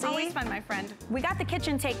 Tracy. Always fun, my friend. We got the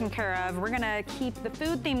kitchen taken care of. We're gonna keep the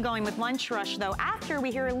food theme going with Lunch Rush though after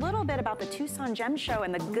we hear a little bit about the Tucson Gem Show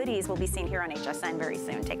and the goodies we'll be seeing here on HSN very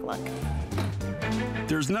soon. Take a look.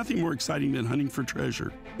 There's nothing more exciting than hunting for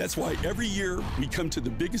treasure. That's why every year we come to the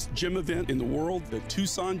biggest gem event in the world, the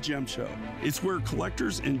Tucson Gem Show. It's where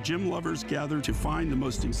collectors and gem lovers gather to find the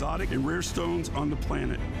most exotic and rare stones on the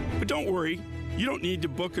planet. But don't worry, you don't need to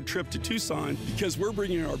book a trip to Tucson because we're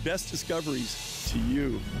bringing our best discoveries to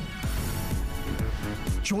you.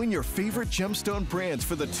 Join your favorite gemstone brands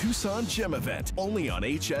for the Tucson Gem event, only on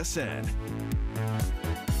HSN.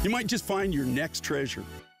 You might just find your next treasure.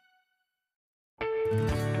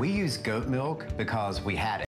 We use goat milk because we had it.